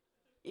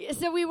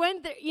we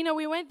went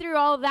through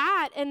all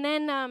that, and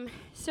then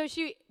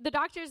the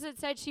doctors had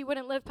said she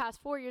wouldn't live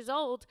past 4 years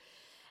old,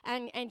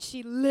 and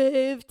she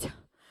lived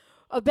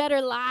a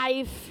better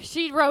life.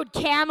 She rode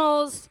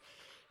camels.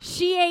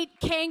 She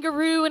ate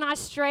kangaroo in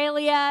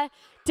Australia.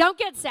 Don't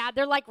get sad.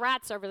 They're like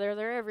rats over there.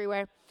 They're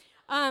everywhere.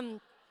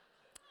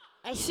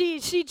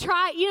 She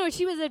tried,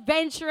 she was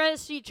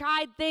adventurous. She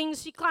tried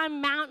things. She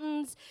climbed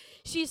mountains.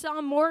 She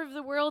saw more of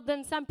the world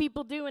than some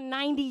people do in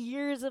 90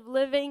 years of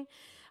living.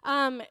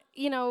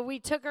 We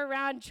took her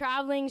around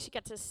traveling. She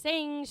got to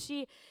sing.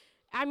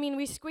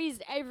 We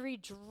squeezed every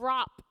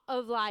drop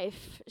of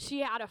life.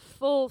 She had a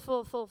full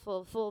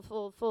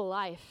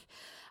life.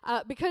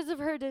 Because of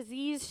her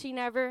disease, she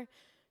never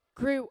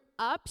grew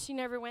up. She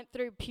never went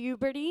through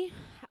puberty.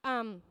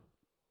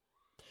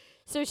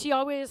 So she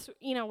always,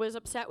 was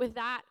upset with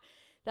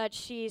that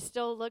she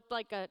still looked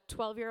like a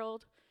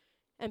 12-year-old,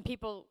 and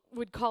people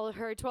would call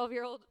her a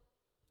 12-year-old.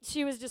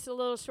 She was just a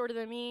little shorter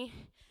than me.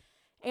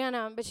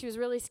 And but she was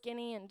really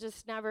skinny and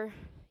just never,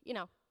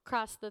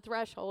 crossed the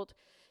threshold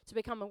to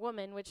become a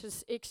woman, which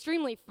is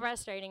extremely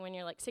frustrating when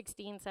you're like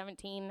 16,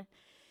 17.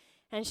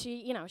 And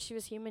she, she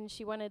was human.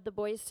 She wanted the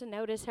boys to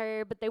notice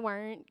her, but they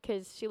weren't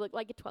because she looked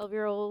like a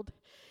 12-year-old.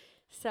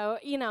 So,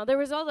 there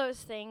was all those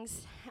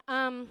things.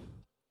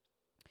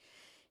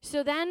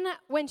 So then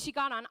when she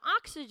got on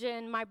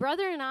oxygen, my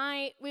brother and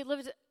I, we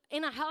lived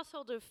in a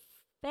household of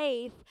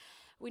faith.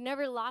 We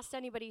never lost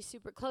anybody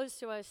super close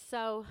to us.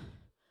 So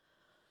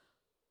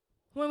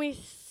when we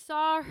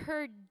saw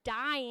her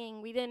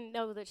dying, we didn't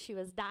know that she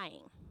was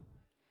dying.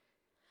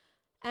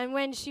 And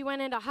when she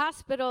went into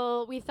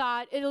hospital, we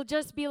thought it'll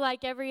just be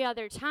like every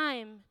other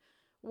time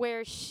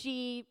where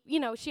she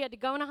had to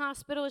go in a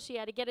hospital, she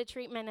had to get a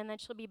treatment, and then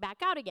she'll be back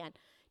out again,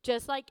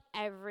 just like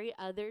every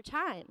other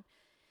time.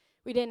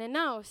 We didn't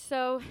know.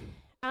 So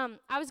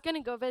I was going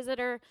to go visit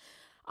her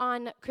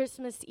on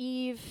Christmas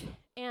Eve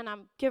and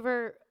give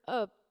her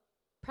a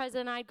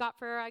present I got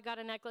for her. I got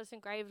a necklace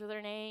engraved with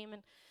her name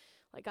and,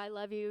 like, I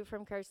love you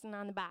from Kirsten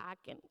on the back,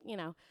 and,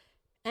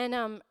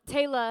 And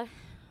Taylor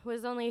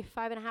was only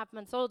 5.5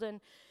 months old, and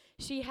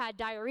she had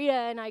diarrhea,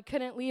 and I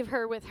couldn't leave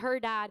her with her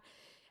dad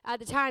at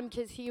the time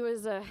because he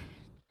was bad.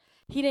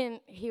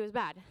 He was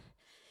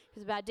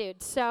a bad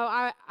dude. So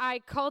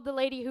I called the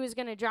lady who was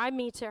going to drive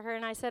me to her,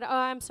 and I said,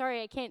 I'm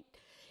sorry, I can't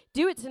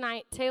do it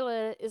tonight.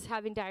 Taylor is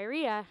having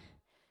diarrhea,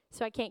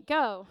 so I can't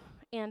go.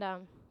 And,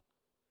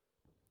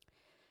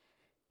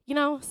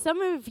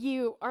 some of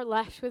you are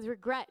left with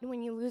regret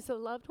when you lose a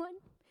loved one,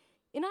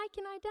 and I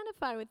can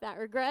identify with that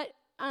regret.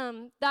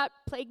 That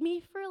plagued me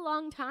for a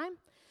long time.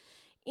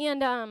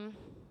 And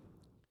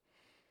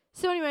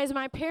so anyways,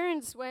 my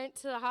parents went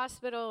to the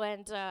hospital,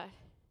 and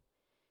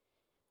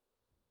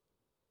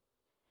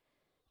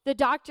the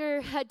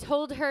doctor had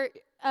told her,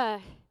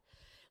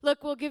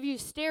 look, we'll give you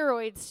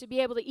steroids to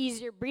be able to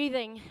ease your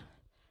breathing.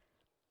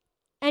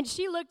 And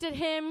she looked at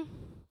him,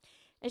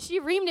 and she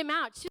reamed him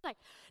out. She's like,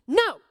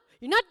 no,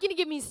 you're not going to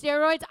give me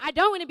steroids. I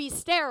don't want to be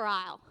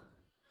sterile.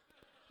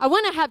 I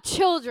want to have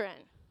children.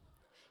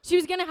 She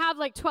was going to have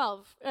like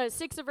 12,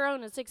 6 of her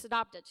own and 6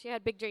 adopted. She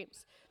had big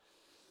dreams.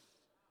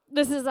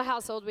 This is the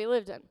household we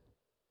lived in.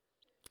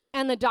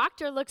 And the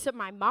doctor looks at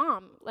my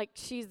mom like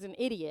she's an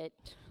idiot.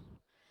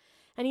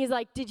 And he's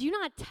like, did you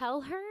not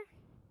tell her?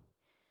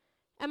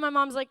 And my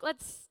mom's like,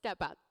 let's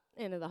step out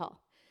into the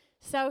hall.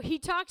 So he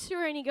talks to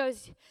her and he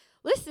goes,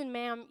 listen,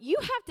 ma'am, you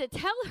have to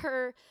tell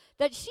her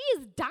that she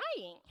is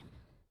dying.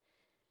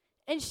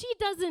 And she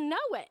doesn't know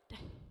it.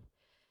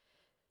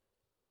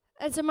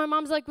 And so my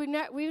mom's like, we've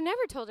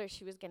never told her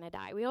she was going to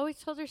die. We always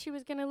told her she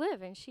was going to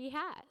live, and she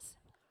has.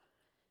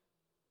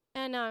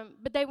 And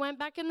but they went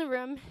back in the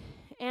room,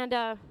 and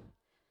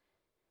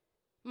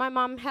my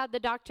mom had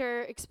the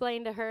doctor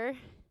explain to her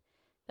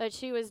that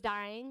she was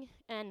dying,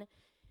 and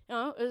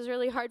it was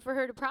really hard for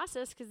her to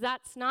process because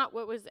that's not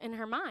what was in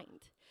her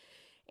mind.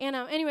 And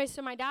anyway,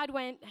 so my dad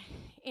went,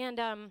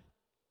 and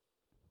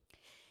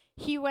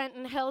he went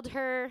and held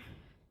her.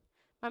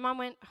 My mom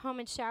went home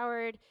and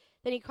showered.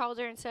 Then he called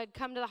her and said,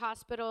 come to the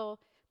hospital.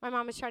 My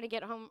mom was trying to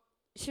get home.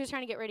 She was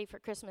trying to get ready for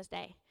Christmas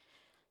Day.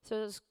 So it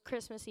was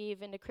Christmas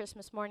Eve into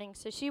Christmas morning.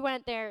 So she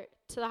went there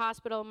to the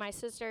hospital. My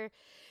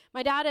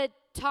dad had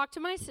talked to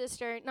my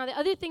sister. Now, the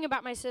other thing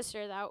about my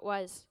sister, that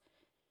was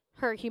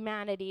her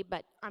humanity.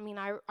 But,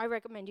 I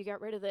recommend you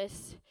get rid of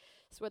this.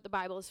 It's what the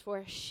Bible is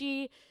for.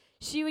 She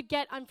would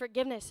get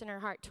unforgiveness in her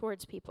heart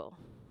towards people.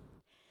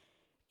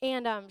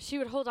 And she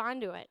would hold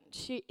on to it.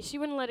 She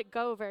wouldn't let it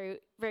go very,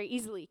 very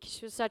easily because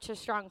she was such a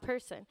strong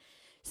person.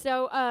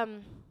 So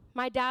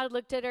my dad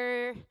looked at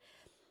her,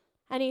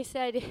 and he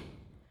said,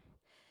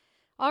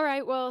 all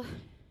right, well,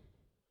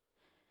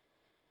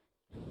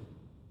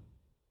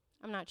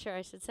 I'm not sure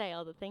I should say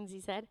all the things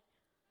he said.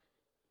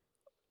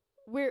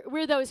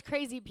 We're those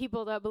crazy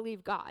people that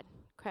believe God,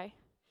 okay?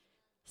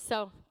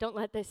 So don't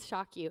let this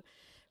shock you.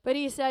 But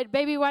he said,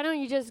 baby, why don't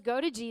you just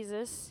go to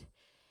Jesus,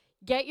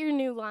 get your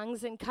new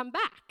lungs, and come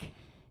back?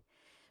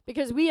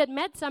 Because we had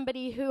met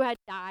somebody who had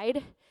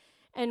died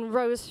and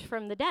rose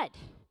from the dead.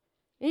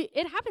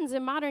 It happens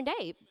in modern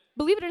day,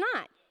 believe it or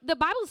not. The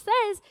Bible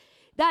says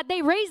that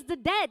they raised the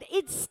dead.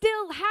 It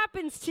still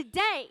happens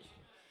today.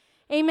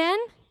 Amen?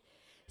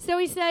 So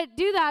he said,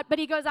 do that. But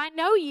he goes, I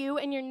know you,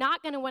 and you're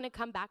not going to want to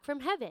come back from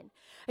heaven.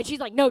 And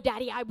she's like, no,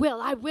 Daddy, I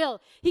will.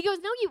 He goes,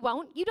 no, you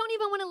won't. You don't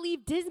even want to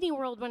leave Disney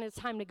World when it's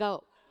time to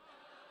go.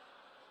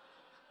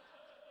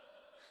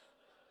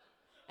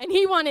 And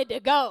he wanted to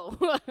go.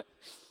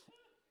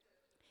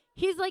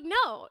 He's like,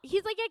 no.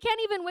 He's like, I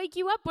can't even wake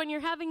you up when you're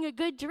having a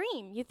good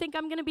dream. You think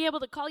I'm going to be able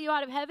to call you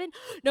out of heaven?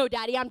 No,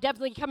 Daddy, I'm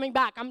definitely coming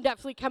back.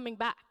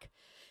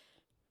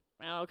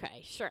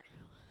 Okay, sure.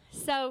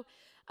 So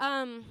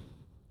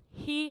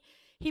he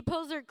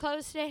pulls her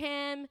close to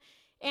him,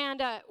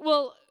 and,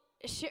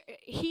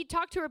 he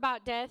talked to her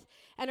about death,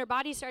 and her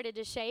body started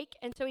to shake.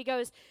 And so he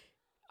goes,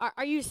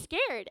 are you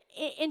scared?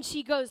 And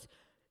she goes,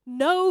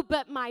 no,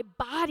 but my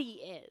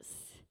body is.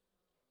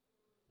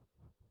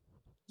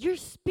 Your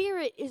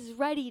spirit is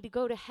ready to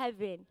go to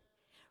heaven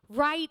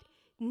right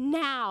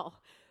now.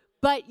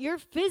 But your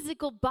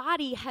physical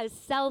body has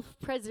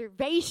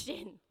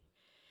self-preservation,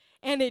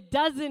 and it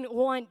doesn't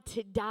want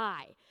to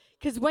die.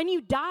 Because when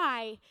you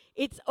die,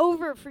 it's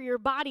over for your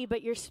body,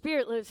 but your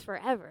spirit lives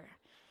forever.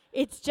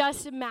 It's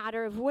just a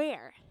matter of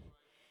where.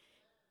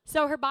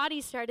 So her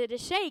body started to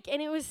shake,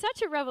 and it was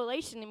such a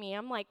revelation to me.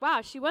 I'm like,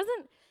 wow, she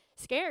wasn't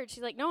scared.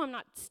 She's like, no, I'm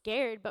not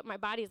scared, but my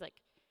body's like,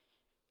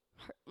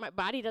 my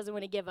body doesn't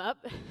want to give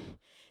up.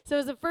 So it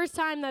was the first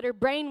time that her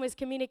brain was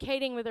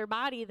communicating with her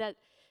body that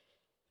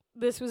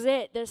this was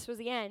it, this was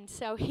the end.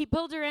 So he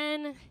pulled her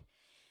in.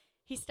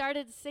 He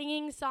started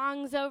singing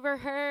songs over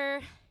her.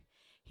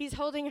 He's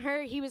holding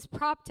her. He was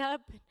propped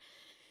up.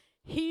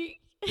 He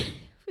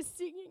was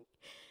singing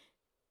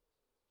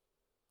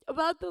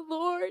about the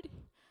Lord.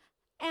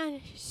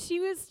 And she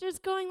was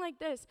just going like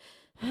this.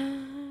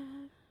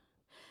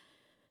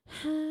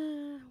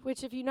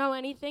 Which, if you know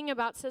anything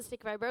about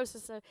cystic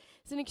fibrosis,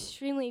 it's an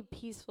extremely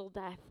peaceful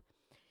death.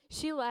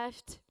 She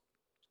left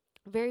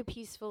very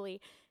peacefully,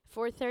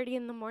 4:30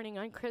 in the morning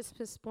on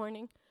Christmas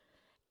morning.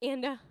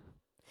 And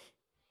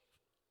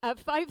at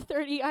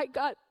 5:30, I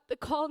got the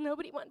call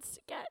nobody wants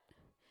to get.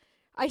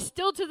 I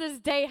still to this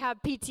day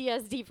have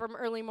PTSD from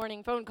early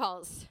morning phone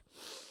calls.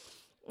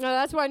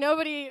 That's why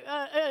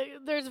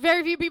there's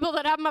very few people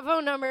that have my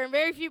phone number and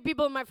very few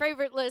people in my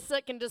favorite list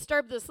that can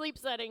disturb the sleep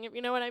setting, if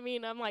you know what I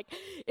mean. I'm like,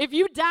 if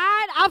you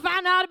died, I'll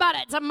find out about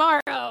it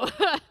tomorrow.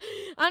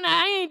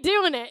 I ain't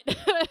doing it.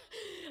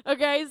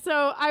 Okay,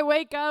 so I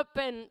wake up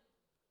and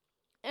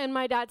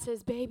my dad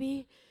says,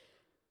 baby,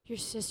 your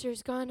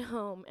sister's gone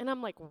home. And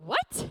I'm like,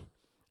 what?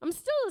 I'm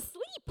still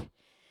asleep.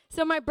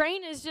 So my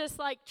brain is just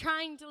like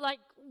trying to like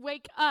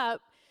wake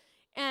up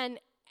and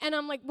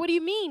I'm like, what do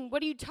you mean?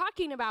 What are you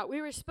talking about?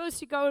 We were supposed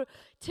to go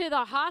to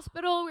the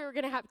hospital. We were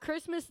going to have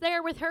Christmas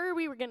there with her.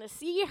 We were going to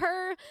see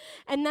her.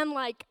 And then,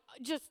 like,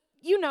 just,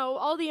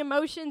 all the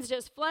emotions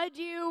just flood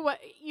you.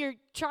 You're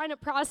trying to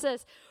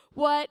process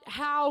what,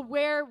 how,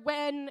 where,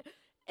 when,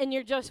 and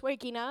you're just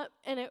waking up.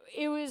 And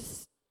it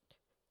was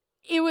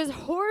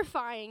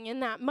horrifying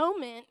in that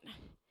moment.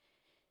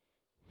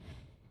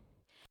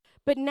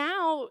 But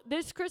now,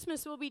 this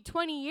Christmas will be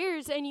 20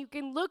 years, and you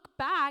can look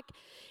back.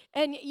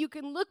 And you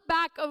can look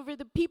back over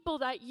the people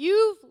that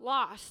you've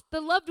lost,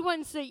 the loved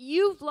ones that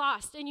you've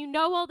lost, and you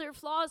know all their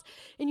flaws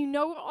and you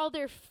know all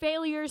their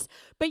failures,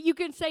 but you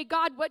can say,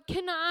 God, what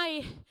can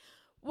I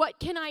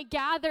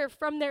gather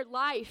from their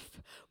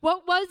life?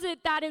 What was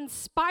it that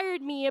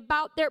inspired me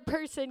about their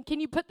person?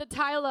 Can you put the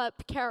tile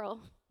up,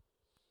 Carol?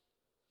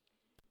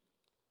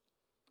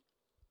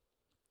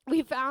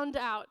 We found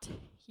out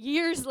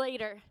years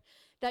later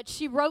that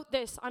she wrote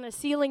this on a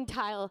ceiling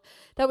tile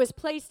that was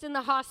placed in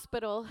the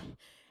hospital.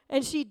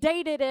 And she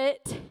dated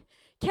it,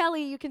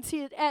 Kelly, you can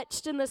see it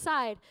etched in the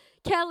side.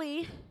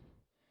 Kelly,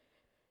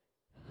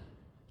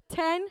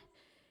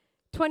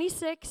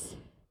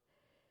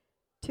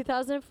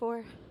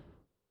 10/26/2004.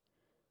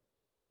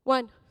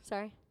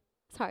 Sorry.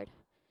 It's hard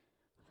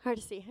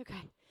to see,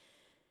 okay.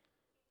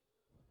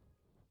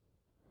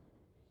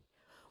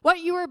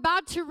 What you are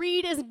about to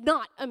read is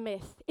not a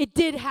myth. It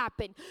did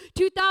happen.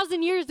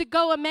 2,000 years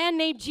ago, a man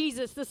named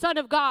Jesus, the Son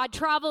of God,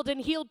 traveled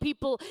and healed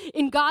people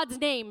in God's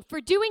name.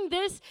 For doing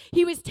this,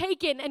 he was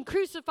taken and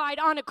crucified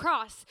on a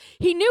cross.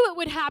 He knew it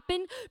would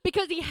happen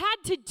because he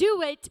had to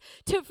do it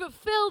to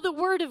fulfill the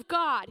word of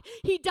God.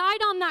 He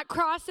died on that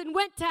cross and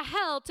went to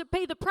hell to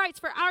pay the price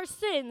for our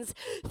sins.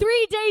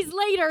 3 days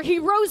later, he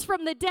rose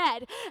from the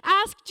dead.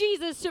 Ask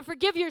Jesus to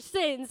forgive your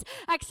sins.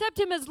 Accept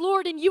him as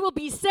Lord and you will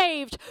be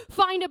saved.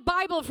 Find a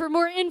Bible for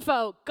more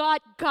info. God.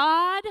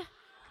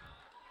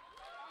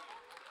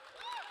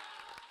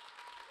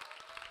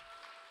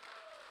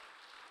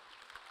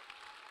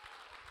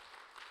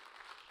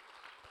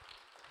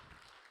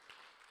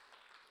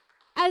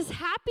 As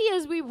happy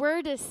as we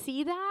were to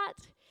see that,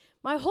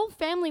 my whole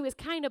family was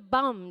kind of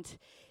bummed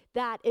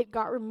that it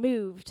got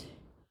removed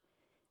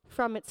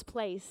from its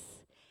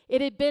place.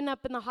 It had been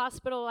up in the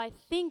hospital, I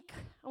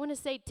want to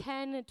say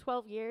 10 and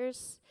 12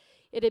 years.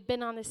 It had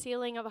been on the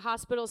ceiling of a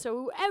hospital,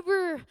 so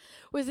whoever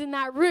was in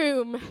that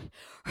room,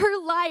 her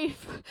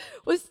life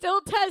was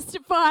still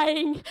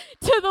testifying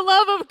to the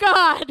love of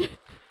God.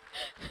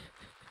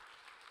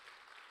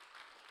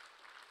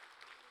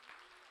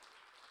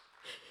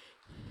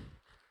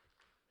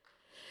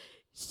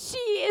 She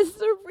is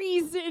the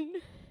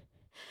reason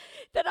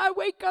that I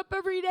wake up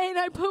every day and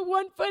I put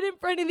one foot in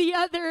front of the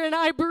other and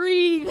I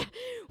breathe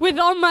with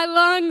all my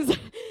lungs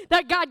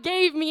that God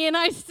gave me, and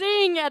I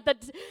sing at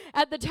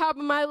the top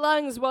of my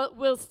lungs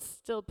while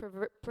still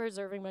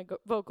preserving my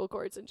vocal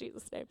cords in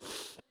Jesus' name.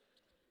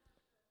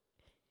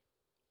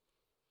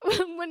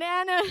 When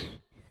Anna,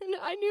 and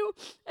I knew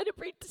I had to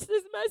preach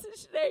this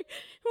message today,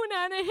 when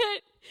Anna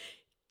hit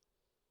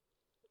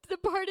the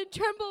part and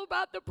tremble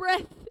about the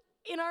breath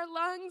in our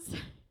lungs,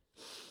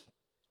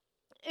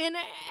 and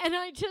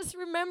I just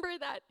remember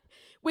that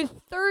with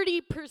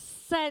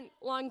 30%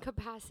 lung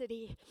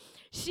capacity,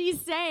 she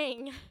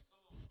sang.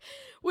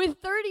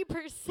 With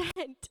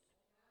 30%,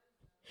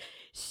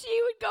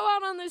 She would go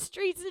out on the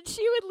streets and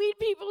she would lead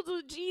people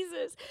to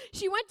Jesus.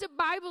 She went to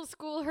Bible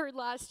school her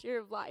last year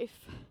of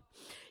life.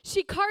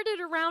 She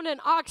carted around an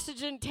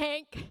oxygen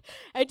tank,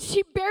 and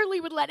she barely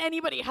would let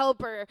anybody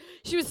help her.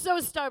 She was so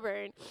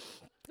stubborn.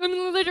 I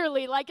mean,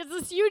 literally, like, it's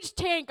this huge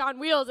tank on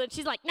wheels, and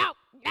she's like, no,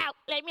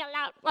 leave me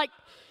alone. Like,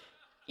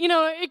 you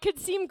know, it could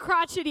seem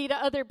crotchety to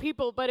other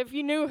people, but if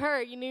you knew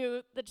her, you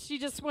knew that she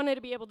just wanted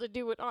to be able to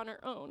do it on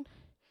her own.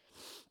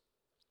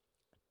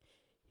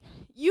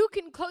 You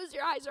can close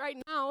your eyes right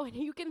now, and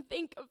you can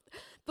think of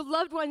the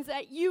loved ones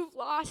that you've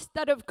lost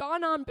that have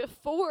gone on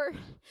before.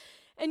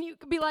 And you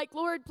could be like,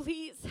 Lord,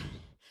 please,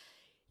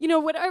 you know,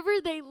 whatever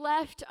they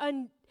left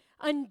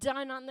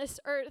undone on this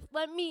earth,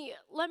 let me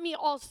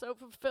also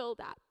fulfill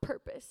that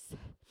purpose.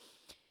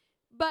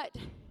 But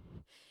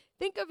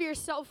think of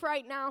yourself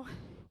right now.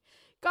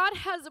 God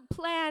has a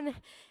plan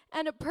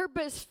and a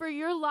purpose for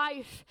your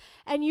life,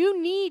 and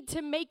you need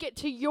to make it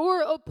to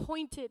your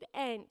appointed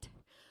end.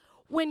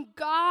 When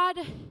God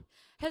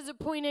has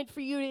appointed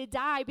for you to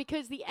die,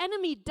 because the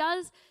enemy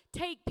does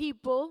take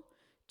people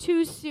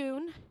too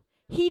soon.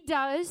 He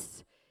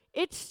does.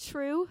 It's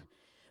true.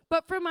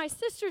 But for my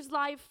sister's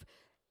life,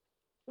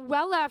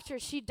 well after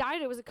she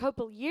died, it was a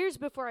couple years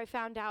before I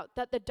found out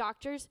that the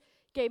doctors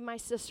gave my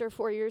sister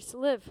 4 years to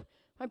live.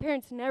 My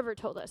parents never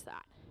told us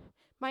that.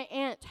 My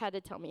aunt had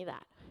to tell me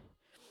that.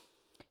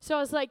 So I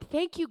was like,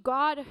 thank you,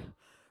 God,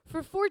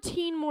 for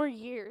 14 more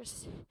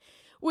years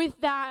with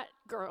that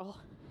girl.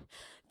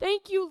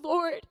 Thank you,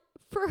 Lord,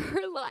 for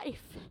her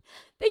life.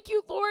 Thank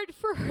you, Lord,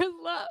 for her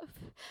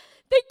love.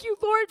 Thank you,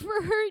 Lord,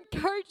 for her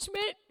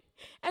encouragement.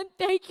 And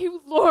thank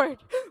you, Lord,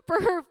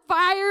 for her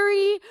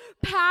fiery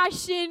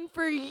passion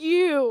for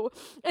you.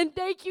 And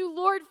thank you,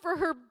 Lord, for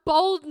her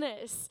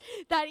boldness.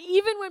 That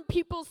even when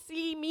people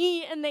see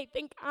me and they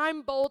think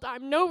I'm bold,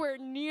 I'm nowhere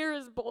near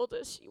as bold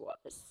as she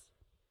was.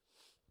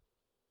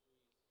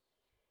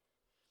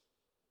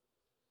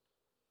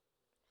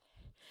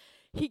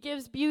 He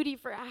gives beauty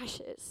for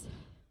ashes.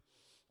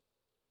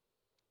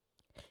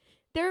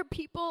 There are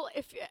people,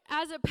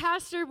 as a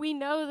pastor, we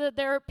know that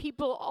there are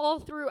people all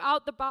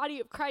throughout the body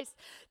of Christ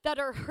that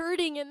are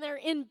hurting and they're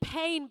in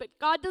pain, but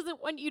God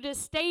doesn't want you to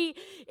stay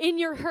in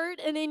your hurt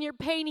and in your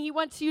pain. He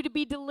wants you to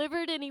be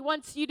delivered and He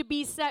wants you to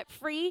be set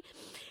free.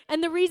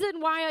 And the reason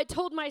why I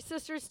told my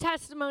sister's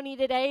testimony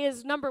today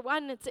is, number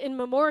one, it's in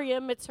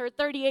memoriam. It's her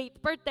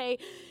 38th birthday,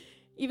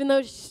 even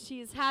though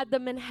she's had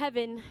them in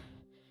heaven,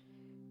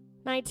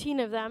 19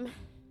 of them.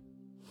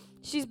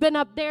 She's been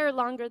up there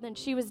longer than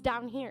she was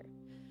down here.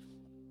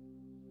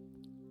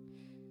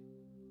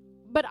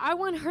 But I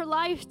want her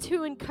life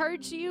to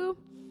encourage you,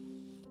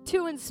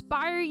 to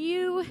inspire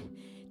you,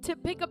 to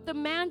pick up the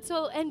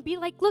mantle and be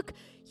like, look,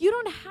 you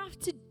don't have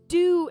to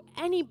do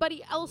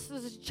anybody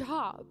else's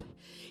job.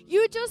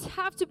 You just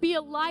have to be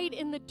a light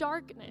in the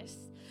darkness,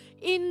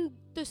 in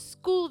the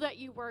school that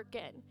you work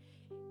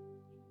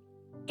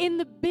in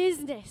the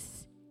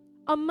business,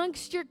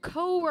 amongst your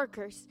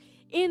coworkers,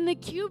 in the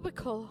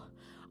cubicle,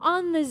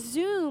 on the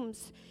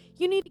Zooms.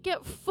 You need to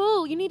get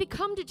full. You need to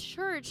come to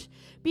church,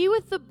 be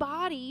with the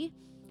body,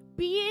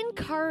 be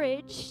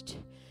encouraged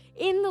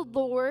in the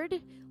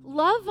Lord,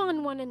 love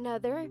on one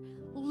another,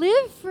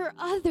 live for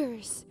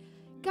others.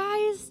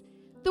 Guys,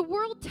 the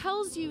world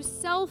tells you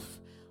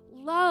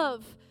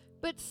self-love,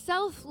 but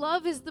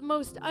self-love is the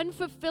most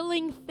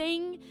unfulfilling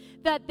thing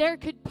that there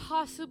could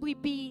possibly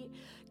be.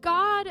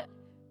 God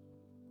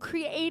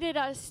created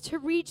us to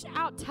reach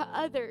out to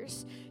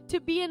others, to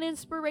be an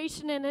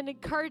inspiration and an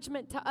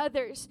encouragement to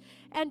others,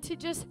 and to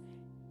just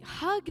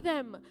hug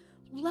them,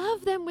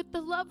 love them with the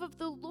love of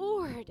the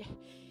Lord.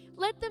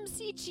 Let them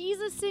see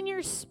Jesus in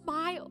your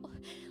smile.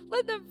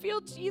 Let them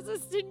feel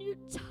Jesus in your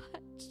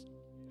touch.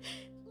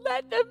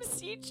 Let them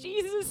see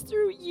Jesus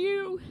through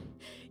you.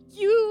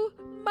 You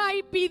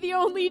might be the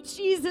only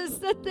Jesus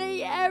that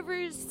they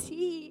ever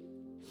see.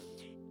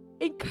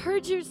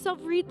 Encourage yourself,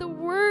 read the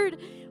Word.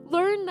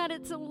 Learn that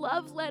it's a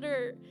love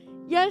letter.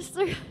 Yes,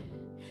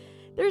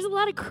 there's a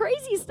lot of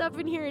crazy stuff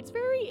in here. It's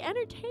very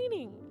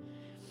entertaining.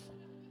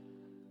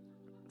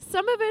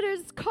 Some of it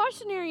is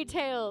cautionary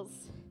tales.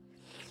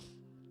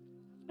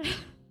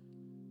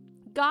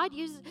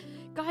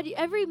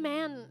 Every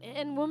man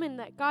and woman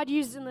that God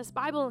used in this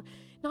Bible,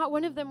 not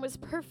one of them was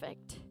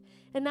perfect.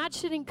 And that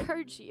should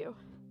encourage you.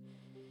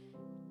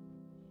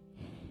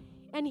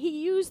 And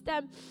He used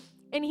them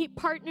and He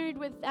partnered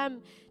with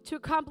them to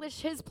accomplish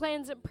His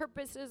plans and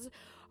purposes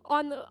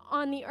on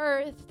the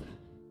earth.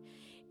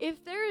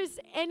 If there is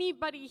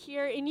anybody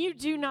here and you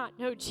do not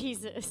know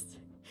Jesus,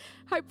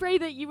 I pray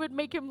that you would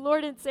make Him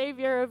Lord and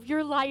Savior of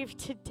your life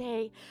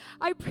today.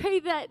 I pray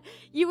that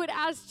you would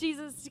ask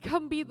Jesus to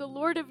come be the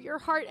Lord of your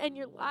heart and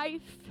your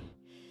life.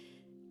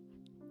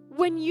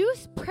 When you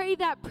pray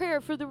that prayer,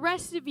 for the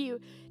rest of you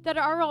that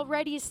are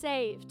already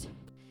saved,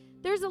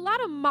 there's a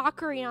lot of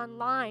mockery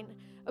online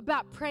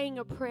about praying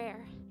a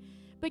prayer.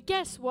 But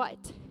guess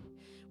what?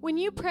 When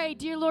you pray,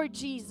 dear Lord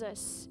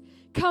Jesus,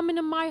 come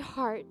into my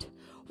heart,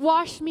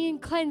 Wash me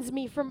and cleanse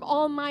me from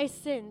all my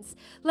sins.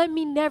 Let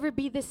me never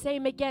be the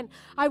same again.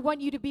 I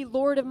want you to be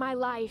Lord of my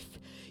life.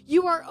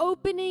 You are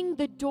opening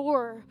the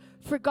door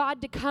for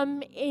God to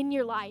come in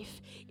your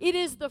life. It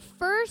is the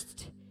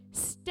first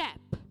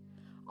step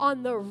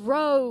on the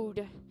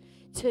road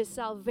to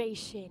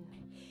salvation.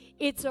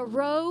 It's a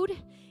road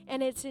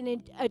and it's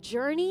a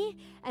journey,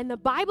 and the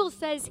Bible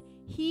says,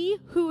 he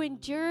who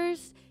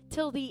endures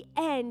till the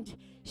end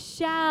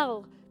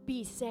shall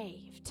be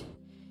saved.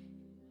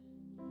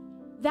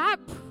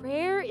 That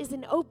prayer is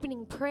an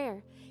opening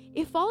prayer.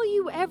 If all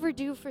you ever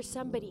do for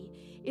somebody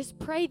is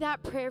pray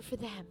that prayer for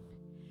them,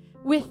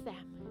 with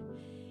them,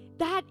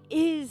 that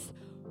is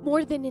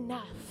more than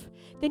enough.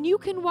 Then you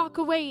can walk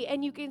away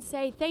and you can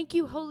say, thank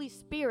you, Holy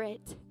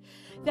Spirit,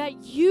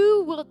 that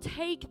you will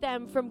take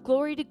them from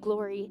glory to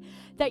glory,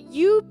 that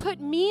you put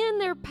me in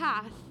their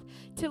path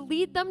to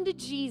lead them to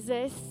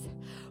Jesus,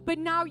 but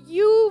now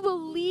you will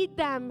lead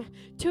them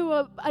to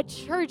a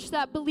church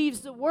that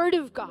believes the Word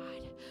of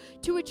God,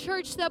 to a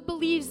church that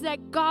believes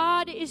that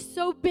God is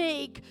so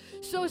big,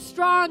 so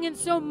strong, and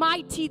so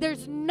mighty,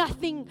 there's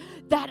nothing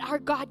that our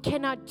God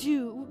cannot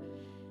do,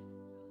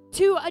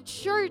 to a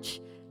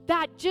church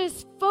that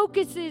just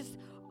focuses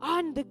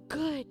on the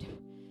good.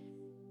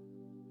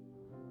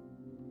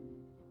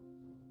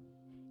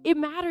 It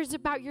matters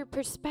about your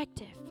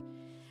perspective.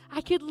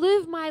 I could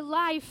live my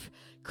life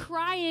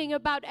crying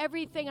about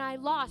everything I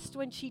lost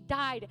when she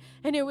died,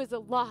 and it was a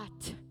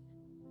lot.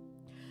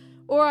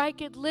 Or I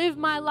could live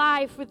my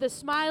life with a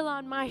smile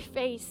on my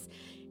face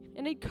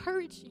and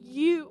encourage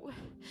you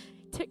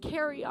to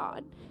carry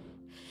on.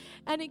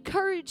 And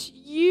encourage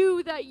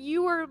you that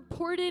you are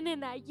important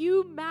and that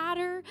you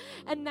matter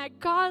and that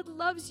God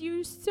loves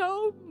you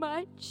so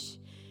much.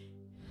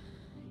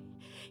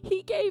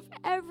 He gave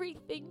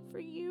everything for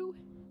you.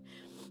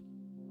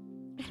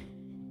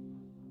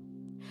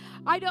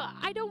 I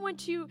don't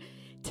want you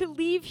to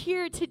leave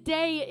here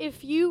today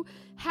if you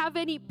have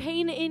any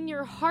pain in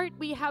your heart.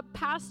 We have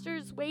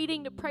pastors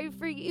waiting to pray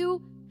for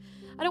you.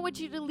 I don't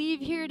want you to leave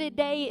here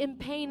today in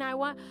pain. I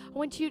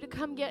want you to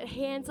come get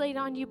hands laid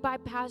on you by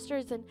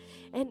pastors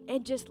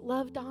and just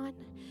loved on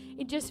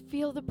and just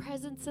feel the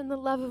presence and the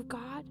love of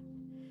God.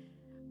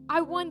 I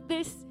want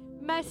this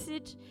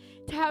message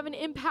to have an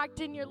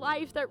impact in your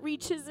life that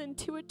reaches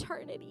into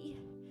eternity.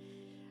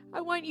 I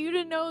want you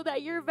to know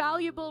that you're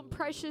valuable and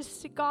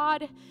precious to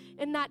God,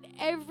 and that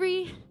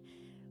every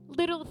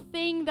little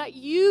thing that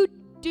you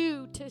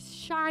do to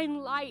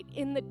shine light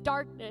in the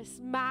darkness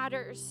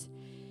matters.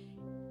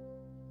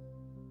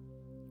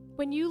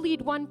 When you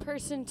lead one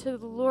person to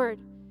the Lord,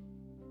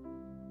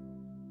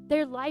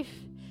 their life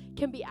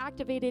can be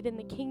activated in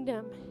the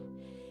kingdom,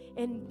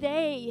 and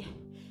they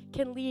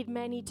can lead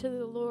many to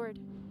the Lord.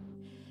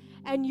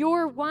 And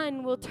your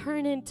one will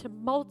turn into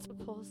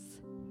multiples.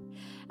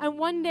 And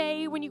one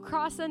day, when you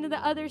cross onto the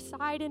other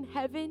side in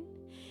heaven,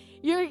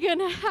 you're going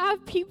to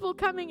have people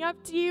coming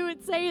up to you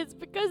and say, it's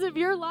because of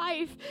your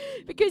life,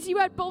 because you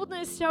had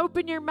boldness to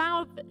open your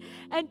mouth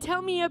and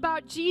tell me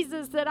about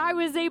Jesus, that I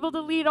was able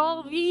to lead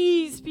all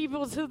these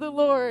people to the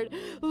Lord.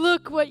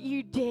 Look what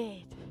you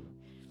did.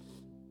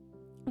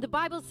 The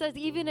Bible says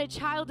even a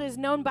child is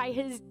known by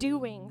his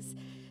doings.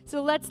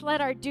 So let's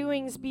let our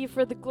doings be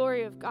for the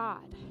glory of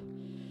God.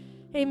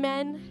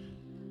 Amen.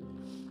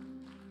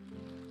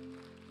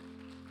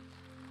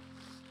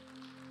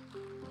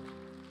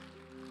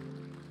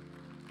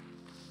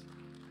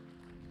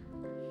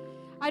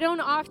 I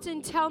don't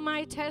often tell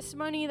my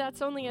testimony.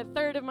 That's only a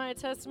third of my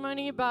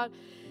testimony about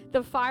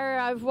the fire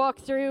I've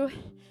walked through.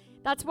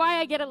 That's why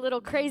I get a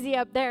little crazy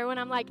up there when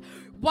I'm like,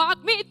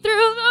 walk me through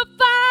the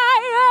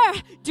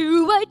fire,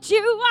 do what you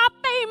are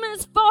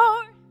famous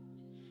for.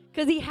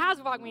 Because he has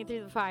walked me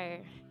through the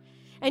fire.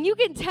 And you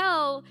can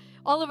tell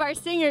all of our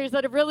singers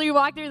that have really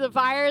walked through the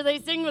fire, they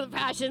sing with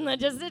passion.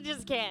 It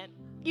just can't.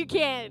 You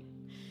can't.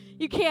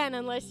 You can't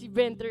unless you've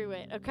been through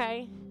it,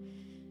 okay?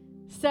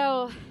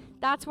 So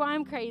that's why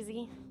I'm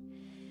crazy.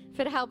 If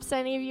it helps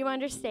any of you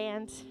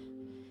understand.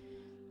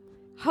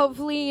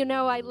 Hopefully you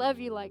know I love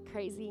you like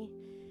crazy.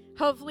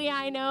 Hopefully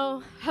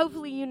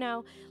you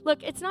know.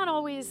 Look, it's not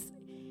always,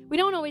 we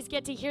don't always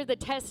get to hear the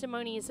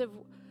testimonies of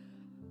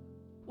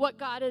what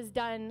God has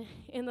done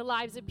in the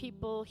lives of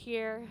people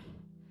here.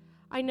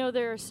 I know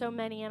there are so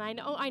many, and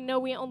I know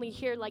we only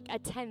hear like a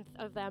tenth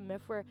of them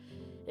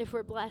if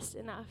we're blessed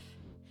enough.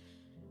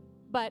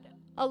 But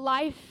a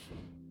life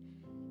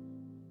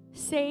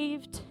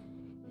saved,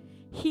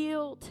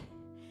 healed,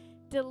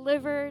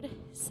 delivered,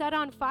 set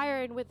on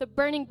fire, and with a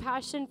burning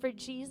passion for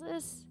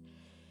Jesus,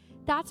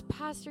 that's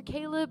Pastor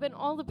Caleb and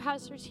all the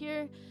pastors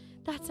here.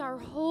 That's our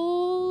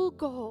whole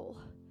goal.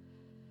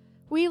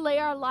 We lay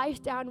our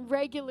life down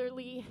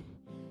regularly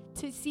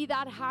to see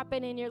that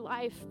happen in your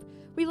life.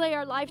 We lay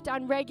our life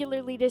down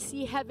regularly to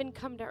see heaven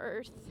come to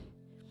earth.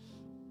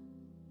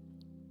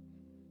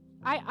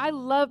 I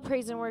love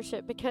praise and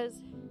worship because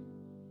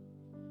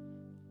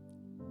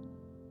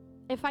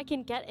if I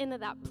can get into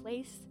that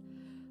place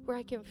where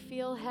I can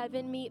feel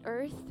heaven meet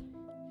earth.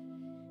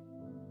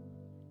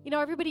 You know,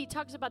 everybody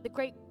talks about the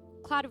great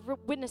cloud of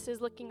witnesses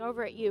looking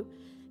over at you.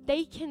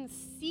 They can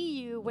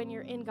see you when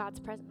you're in God's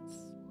presence.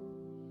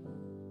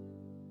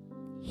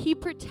 He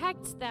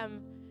protects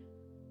them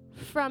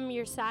from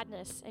your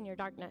sadness and your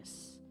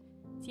darkness.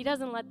 He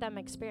doesn't let them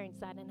experience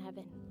that in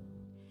heaven.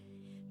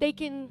 They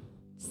can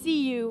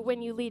see you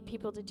when you lead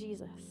people to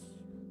Jesus.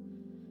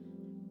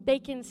 They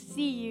can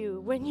see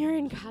you when you're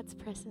in God's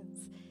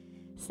presence.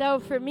 So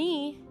for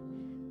me,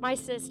 my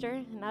sister,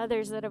 and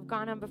others that have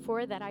gone on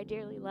before that I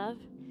dearly love,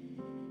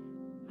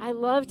 I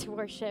love to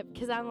worship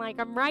because I'm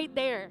right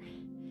there.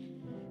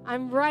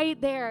 I'm right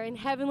there in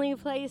heavenly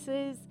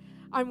places.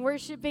 I'm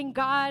worshiping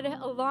God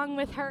along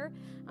with her.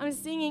 I'm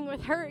singing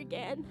with her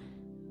again.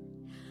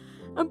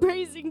 I'm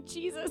praising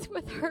Jesus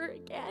with her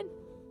again.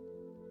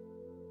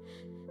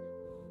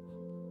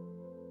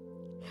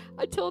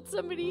 I told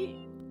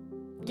somebody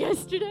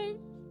yesterday,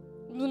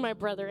 it was my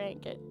brother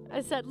Ankit.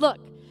 I said, look,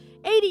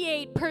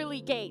 88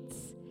 pearly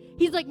gates.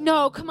 He's like,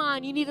 no, come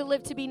on, you need to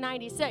live to be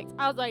 96.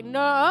 I was like,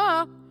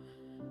 no,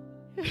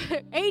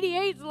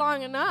 88's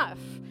long enough.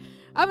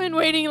 I've been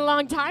waiting a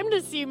long time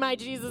to see my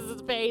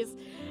Jesus' face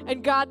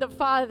and God the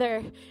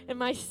Father and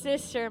my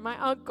sister, my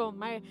uncle,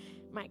 my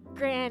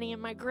granny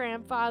and my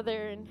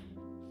grandfather, and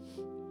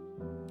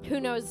who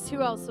knows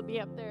who else will be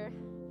up there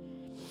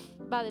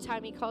by the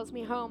time he calls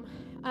me home.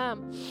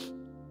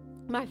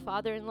 My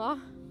father-in-law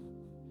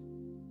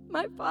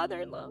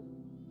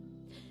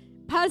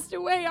passed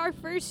away our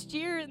first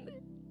year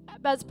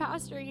as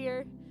pastor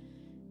here.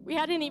 We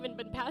hadn't even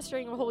been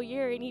pastoring a whole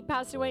year, and he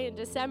passed away in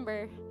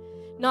December.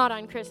 Not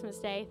on Christmas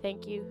Day.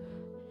 Thank you,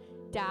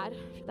 Dad,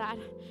 for that.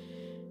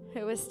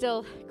 It was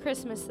still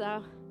Christmas,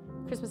 though.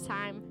 Christmas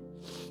time.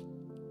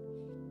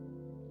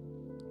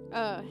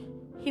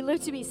 He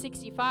lived to be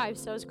 65,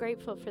 so I was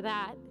grateful for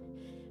that.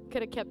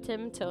 Could have kept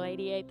him till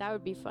 88. That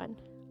would be fun.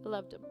 I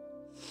loved him.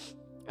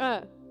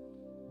 I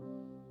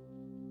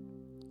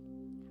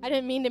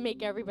didn't mean to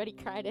make everybody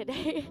cry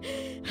today.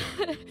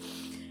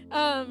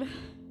 Thank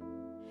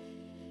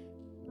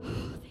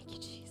you,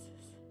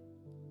 Jesus.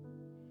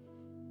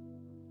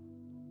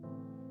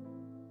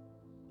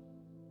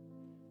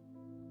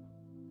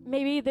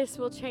 Maybe this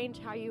will change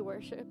how you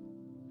worship.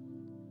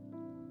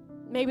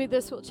 Maybe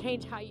this will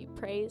change how you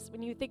praise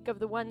when you think of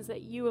the ones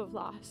that you have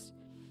lost.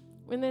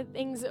 When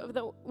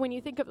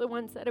you think of the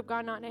ones that have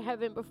gone on to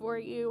heaven before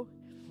you.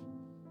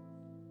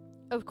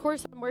 Of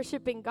course, I'm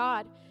worshiping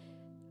God.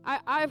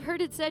 I've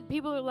heard it said,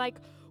 people are like,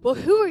 well,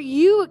 who are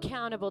you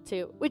accountable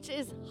to? Which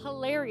is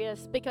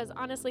hilarious because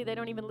honestly, they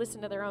don't even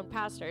listen to their own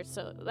pastors.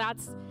 So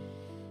that's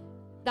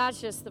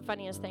just the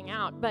funniest thing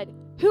out. But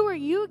who are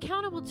you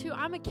accountable to?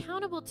 I'm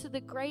accountable to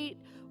the great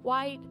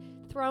white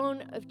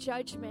throne of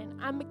judgment.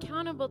 I'm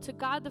accountable to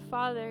God the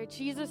Father,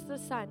 Jesus the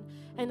Son,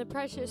 and the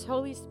precious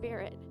Holy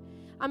Spirit.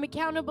 I'm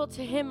accountable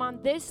to him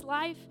on this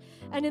life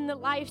and in the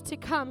life to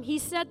come. He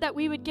said that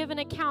we would give an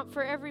account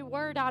for every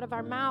word out of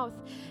our mouth.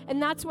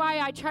 And that's why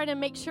I try to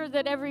make sure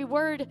that every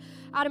word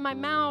out of my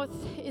mouth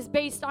is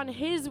based on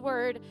his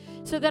word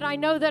so that I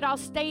know that I'll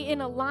stay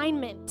in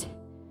alignment.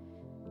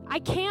 I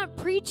can't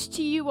preach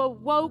to you a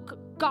woke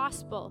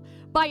gospel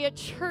by a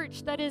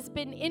church that has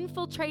been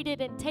infiltrated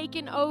and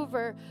taken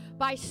over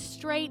by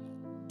straight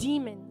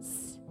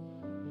demons.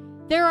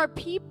 There are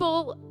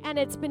people, and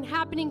it's been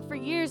happening for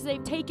years,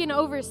 they've taken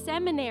over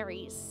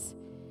seminaries,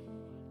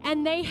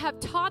 and they have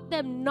taught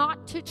them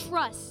not to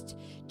trust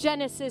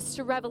Genesis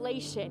to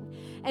Revelation,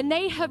 and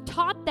they have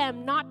taught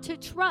them not to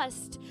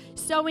trust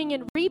sowing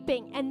and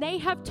reaping, and they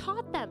have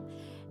taught them.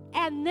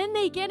 And then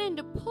they get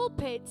into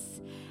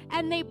pulpits,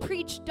 and they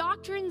preach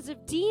doctrines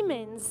of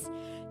demons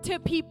to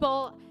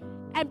people,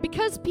 and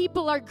because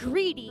people are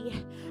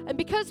greedy, and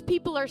because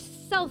people are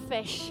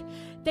selfish,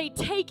 they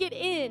take it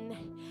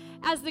in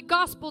as the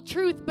gospel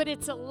truth, but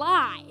it's a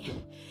lie.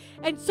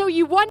 And so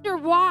you wonder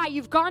why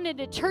you've gone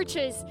into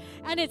churches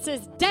and it's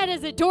as dead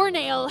as a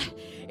doornail.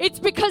 It's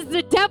because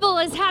the devil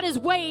has had his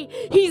way.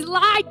 He's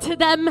lied to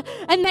them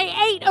and they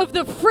ate of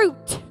the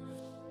fruit.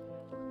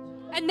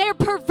 And they're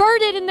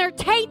perverted and they're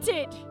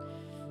tainted.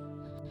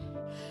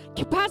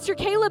 Pastor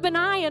Caleb and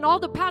I and all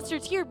the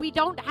pastors here, we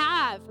don't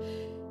have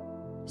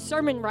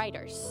sermon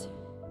writers.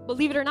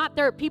 Believe it or not,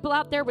 there are people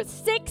out there with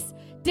 6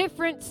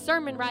 different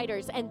sermon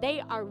writers, and they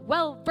are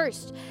well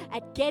versed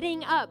at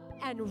getting up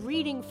and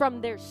reading from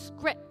their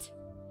script.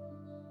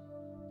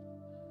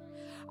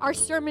 Our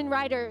sermon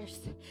writers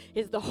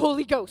is the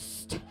Holy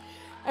Ghost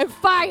and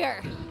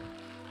fire,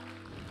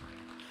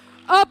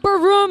 upper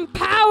room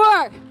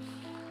power.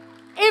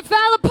 It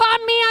fell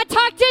upon me, I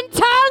talked in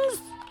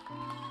tongues.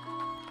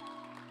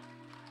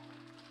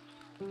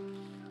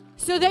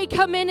 So they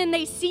come in and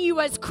they see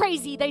you as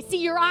crazy. They see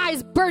your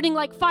eyes burning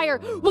like fire.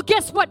 Well,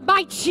 guess what?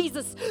 My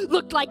Jesus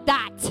looked like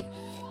that.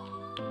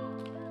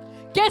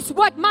 Guess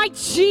what? My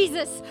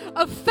Jesus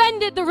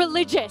offended the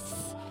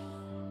religious.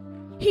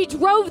 He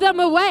drove them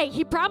away.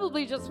 He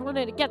probably just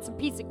wanted to get some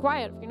peace and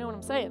quiet, if you know what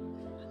I'm saying.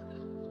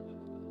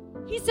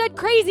 He said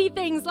crazy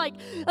things like,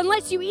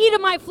 unless you eat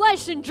of my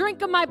flesh and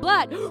drink of my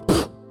blood,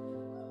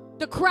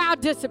 the crowd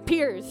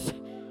disappears.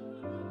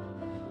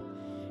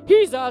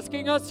 He's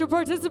asking us to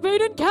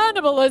participate in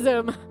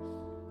cannibalism.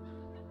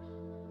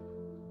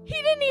 He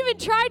didn't even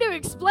try to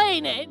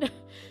explain it.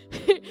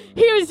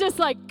 He was just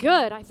like,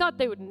 good, I thought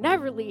they would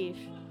never leave.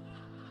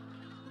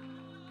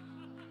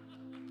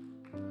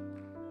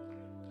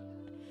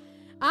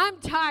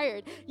 I'm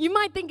tired. You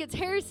might think it's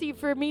heresy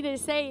for me to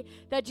say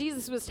that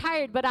Jesus was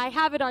tired, but I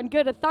have it on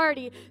good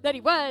authority that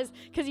he was,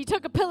 because he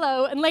took a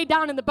pillow and laid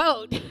down in the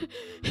boat.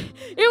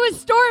 It was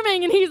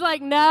storming, and he's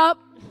like, nope,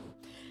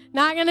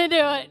 not going to do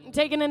it. I'm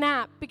taking a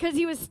nap, because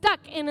he was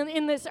stuck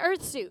in this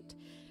earth suit.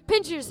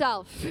 Pinch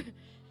yourself.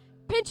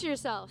 Pinch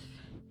yourself.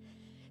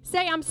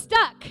 Say, I'm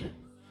stuck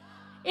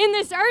in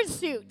this earth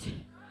suit.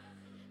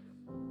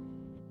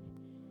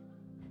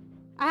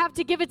 I have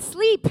to give it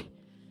sleep.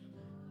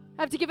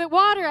 I have to give it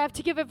water. I have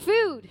to give it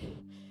food.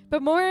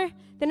 But more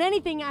than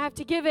anything, I have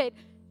to give it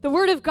the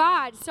Word of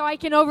God so I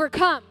can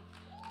overcome.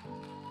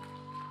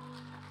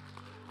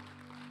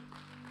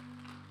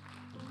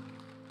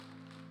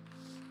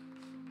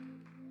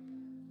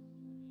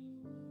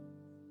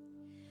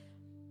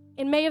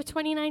 In May of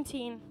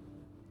 2019,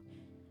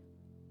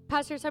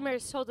 Pastor Summer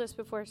has told us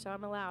before, so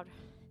I'm allowed.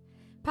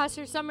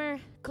 Pastor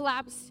Summer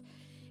collapsed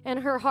in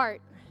her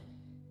heart.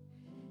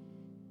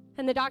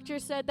 And the doctor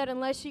said that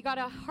unless she got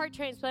a heart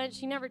transplant,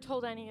 she never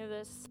told any of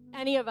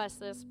us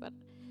this, but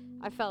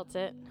I felt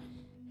it.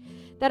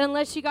 That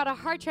unless she got a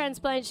heart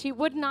transplant, she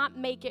would not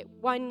make it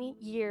 1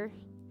 year.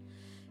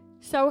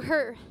 So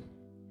her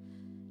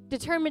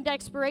determined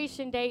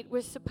expiration date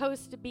was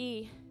supposed to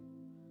be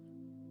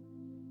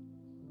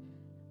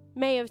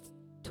May of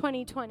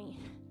 2020.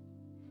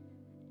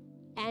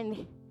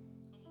 And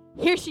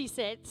here she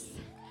sits.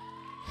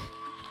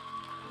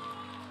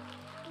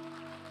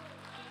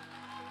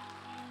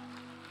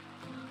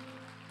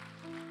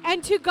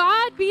 And to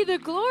God be the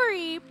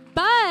glory,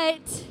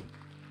 but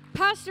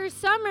Pastor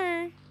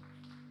Summer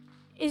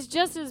is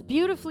just as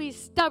beautifully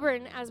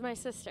stubborn as my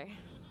sister.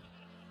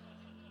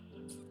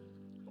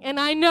 And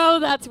I know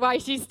that's why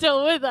she's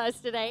still with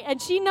us today.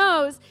 And she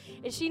knows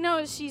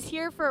she's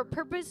here for a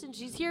purpose, and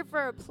she's here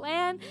for a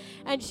plan,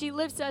 and she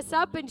lifts us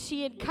up, and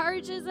she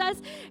encourages us,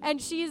 and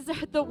she's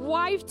the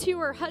wife to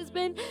her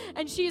husband,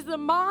 and she's the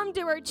mom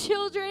to her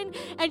children,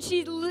 and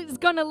she's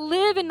going to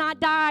live and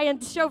not die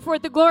and show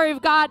forth the glory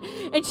of God,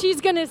 and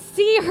she's going to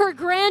see her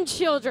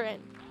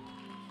grandchildren.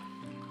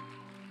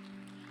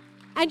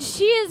 And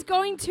she is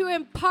going to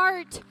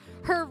impart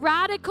her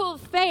radical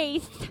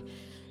faith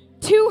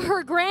to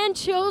her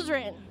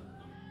grandchildren.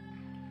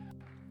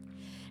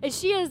 And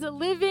she is a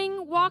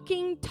living,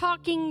 walking,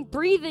 talking,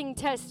 breathing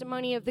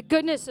testimony of the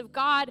goodness of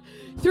God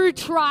through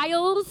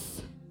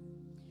trials,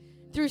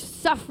 through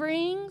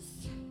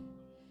sufferings.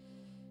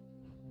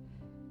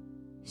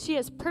 She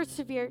has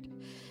persevered.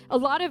 A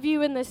lot of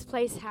you in this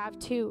place have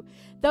too.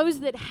 Those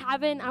that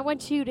haven't, I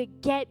want you to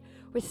get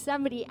with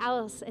somebody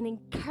else and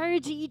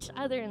encourage each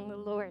other in the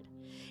Lord.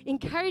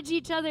 Encourage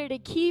each other to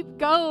keep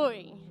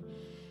going.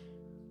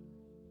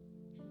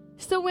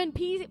 So when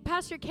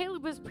Pastor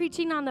Caleb was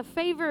preaching on the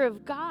favor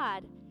of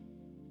God,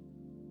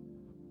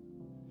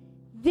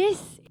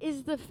 this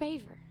is the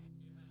favor.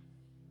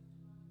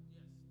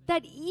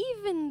 That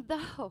even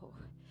though,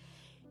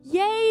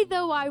 yea,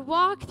 though I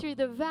walk through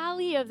the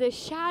valley of the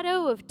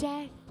shadow of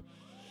death,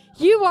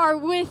 you are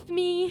with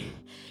me.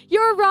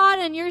 Your rod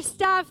and your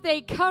staff, they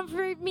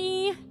comfort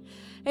me.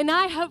 And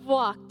I have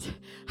walked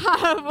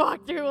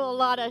through a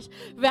lot of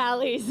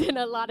valleys and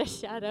a lot of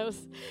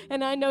shadows.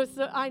 And I know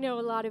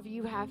a lot of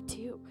you have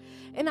too.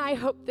 And I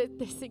hope that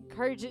this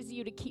encourages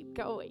you to keep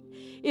going.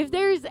 If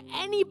there's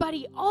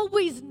anybody,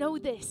 always know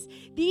this.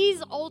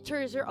 These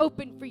altars are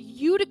open for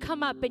you to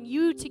come up and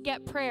you to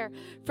get prayer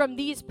from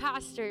these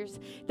pastors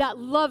that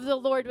love the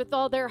Lord with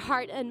all their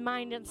heart and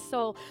mind and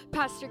soul.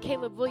 Pastor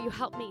Caleb, will you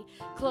help me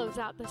close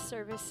out the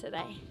service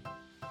today?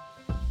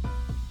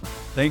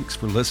 Thanks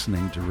for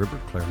listening to River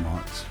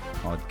Clermont's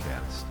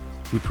podcast.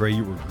 We pray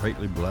you were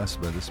greatly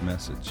blessed by this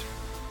message.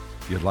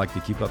 If you'd like to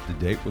keep up to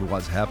date with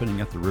what's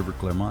happening at the River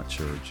Clermont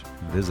Church,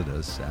 visit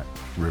us at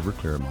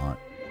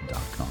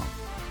riverclermont.com.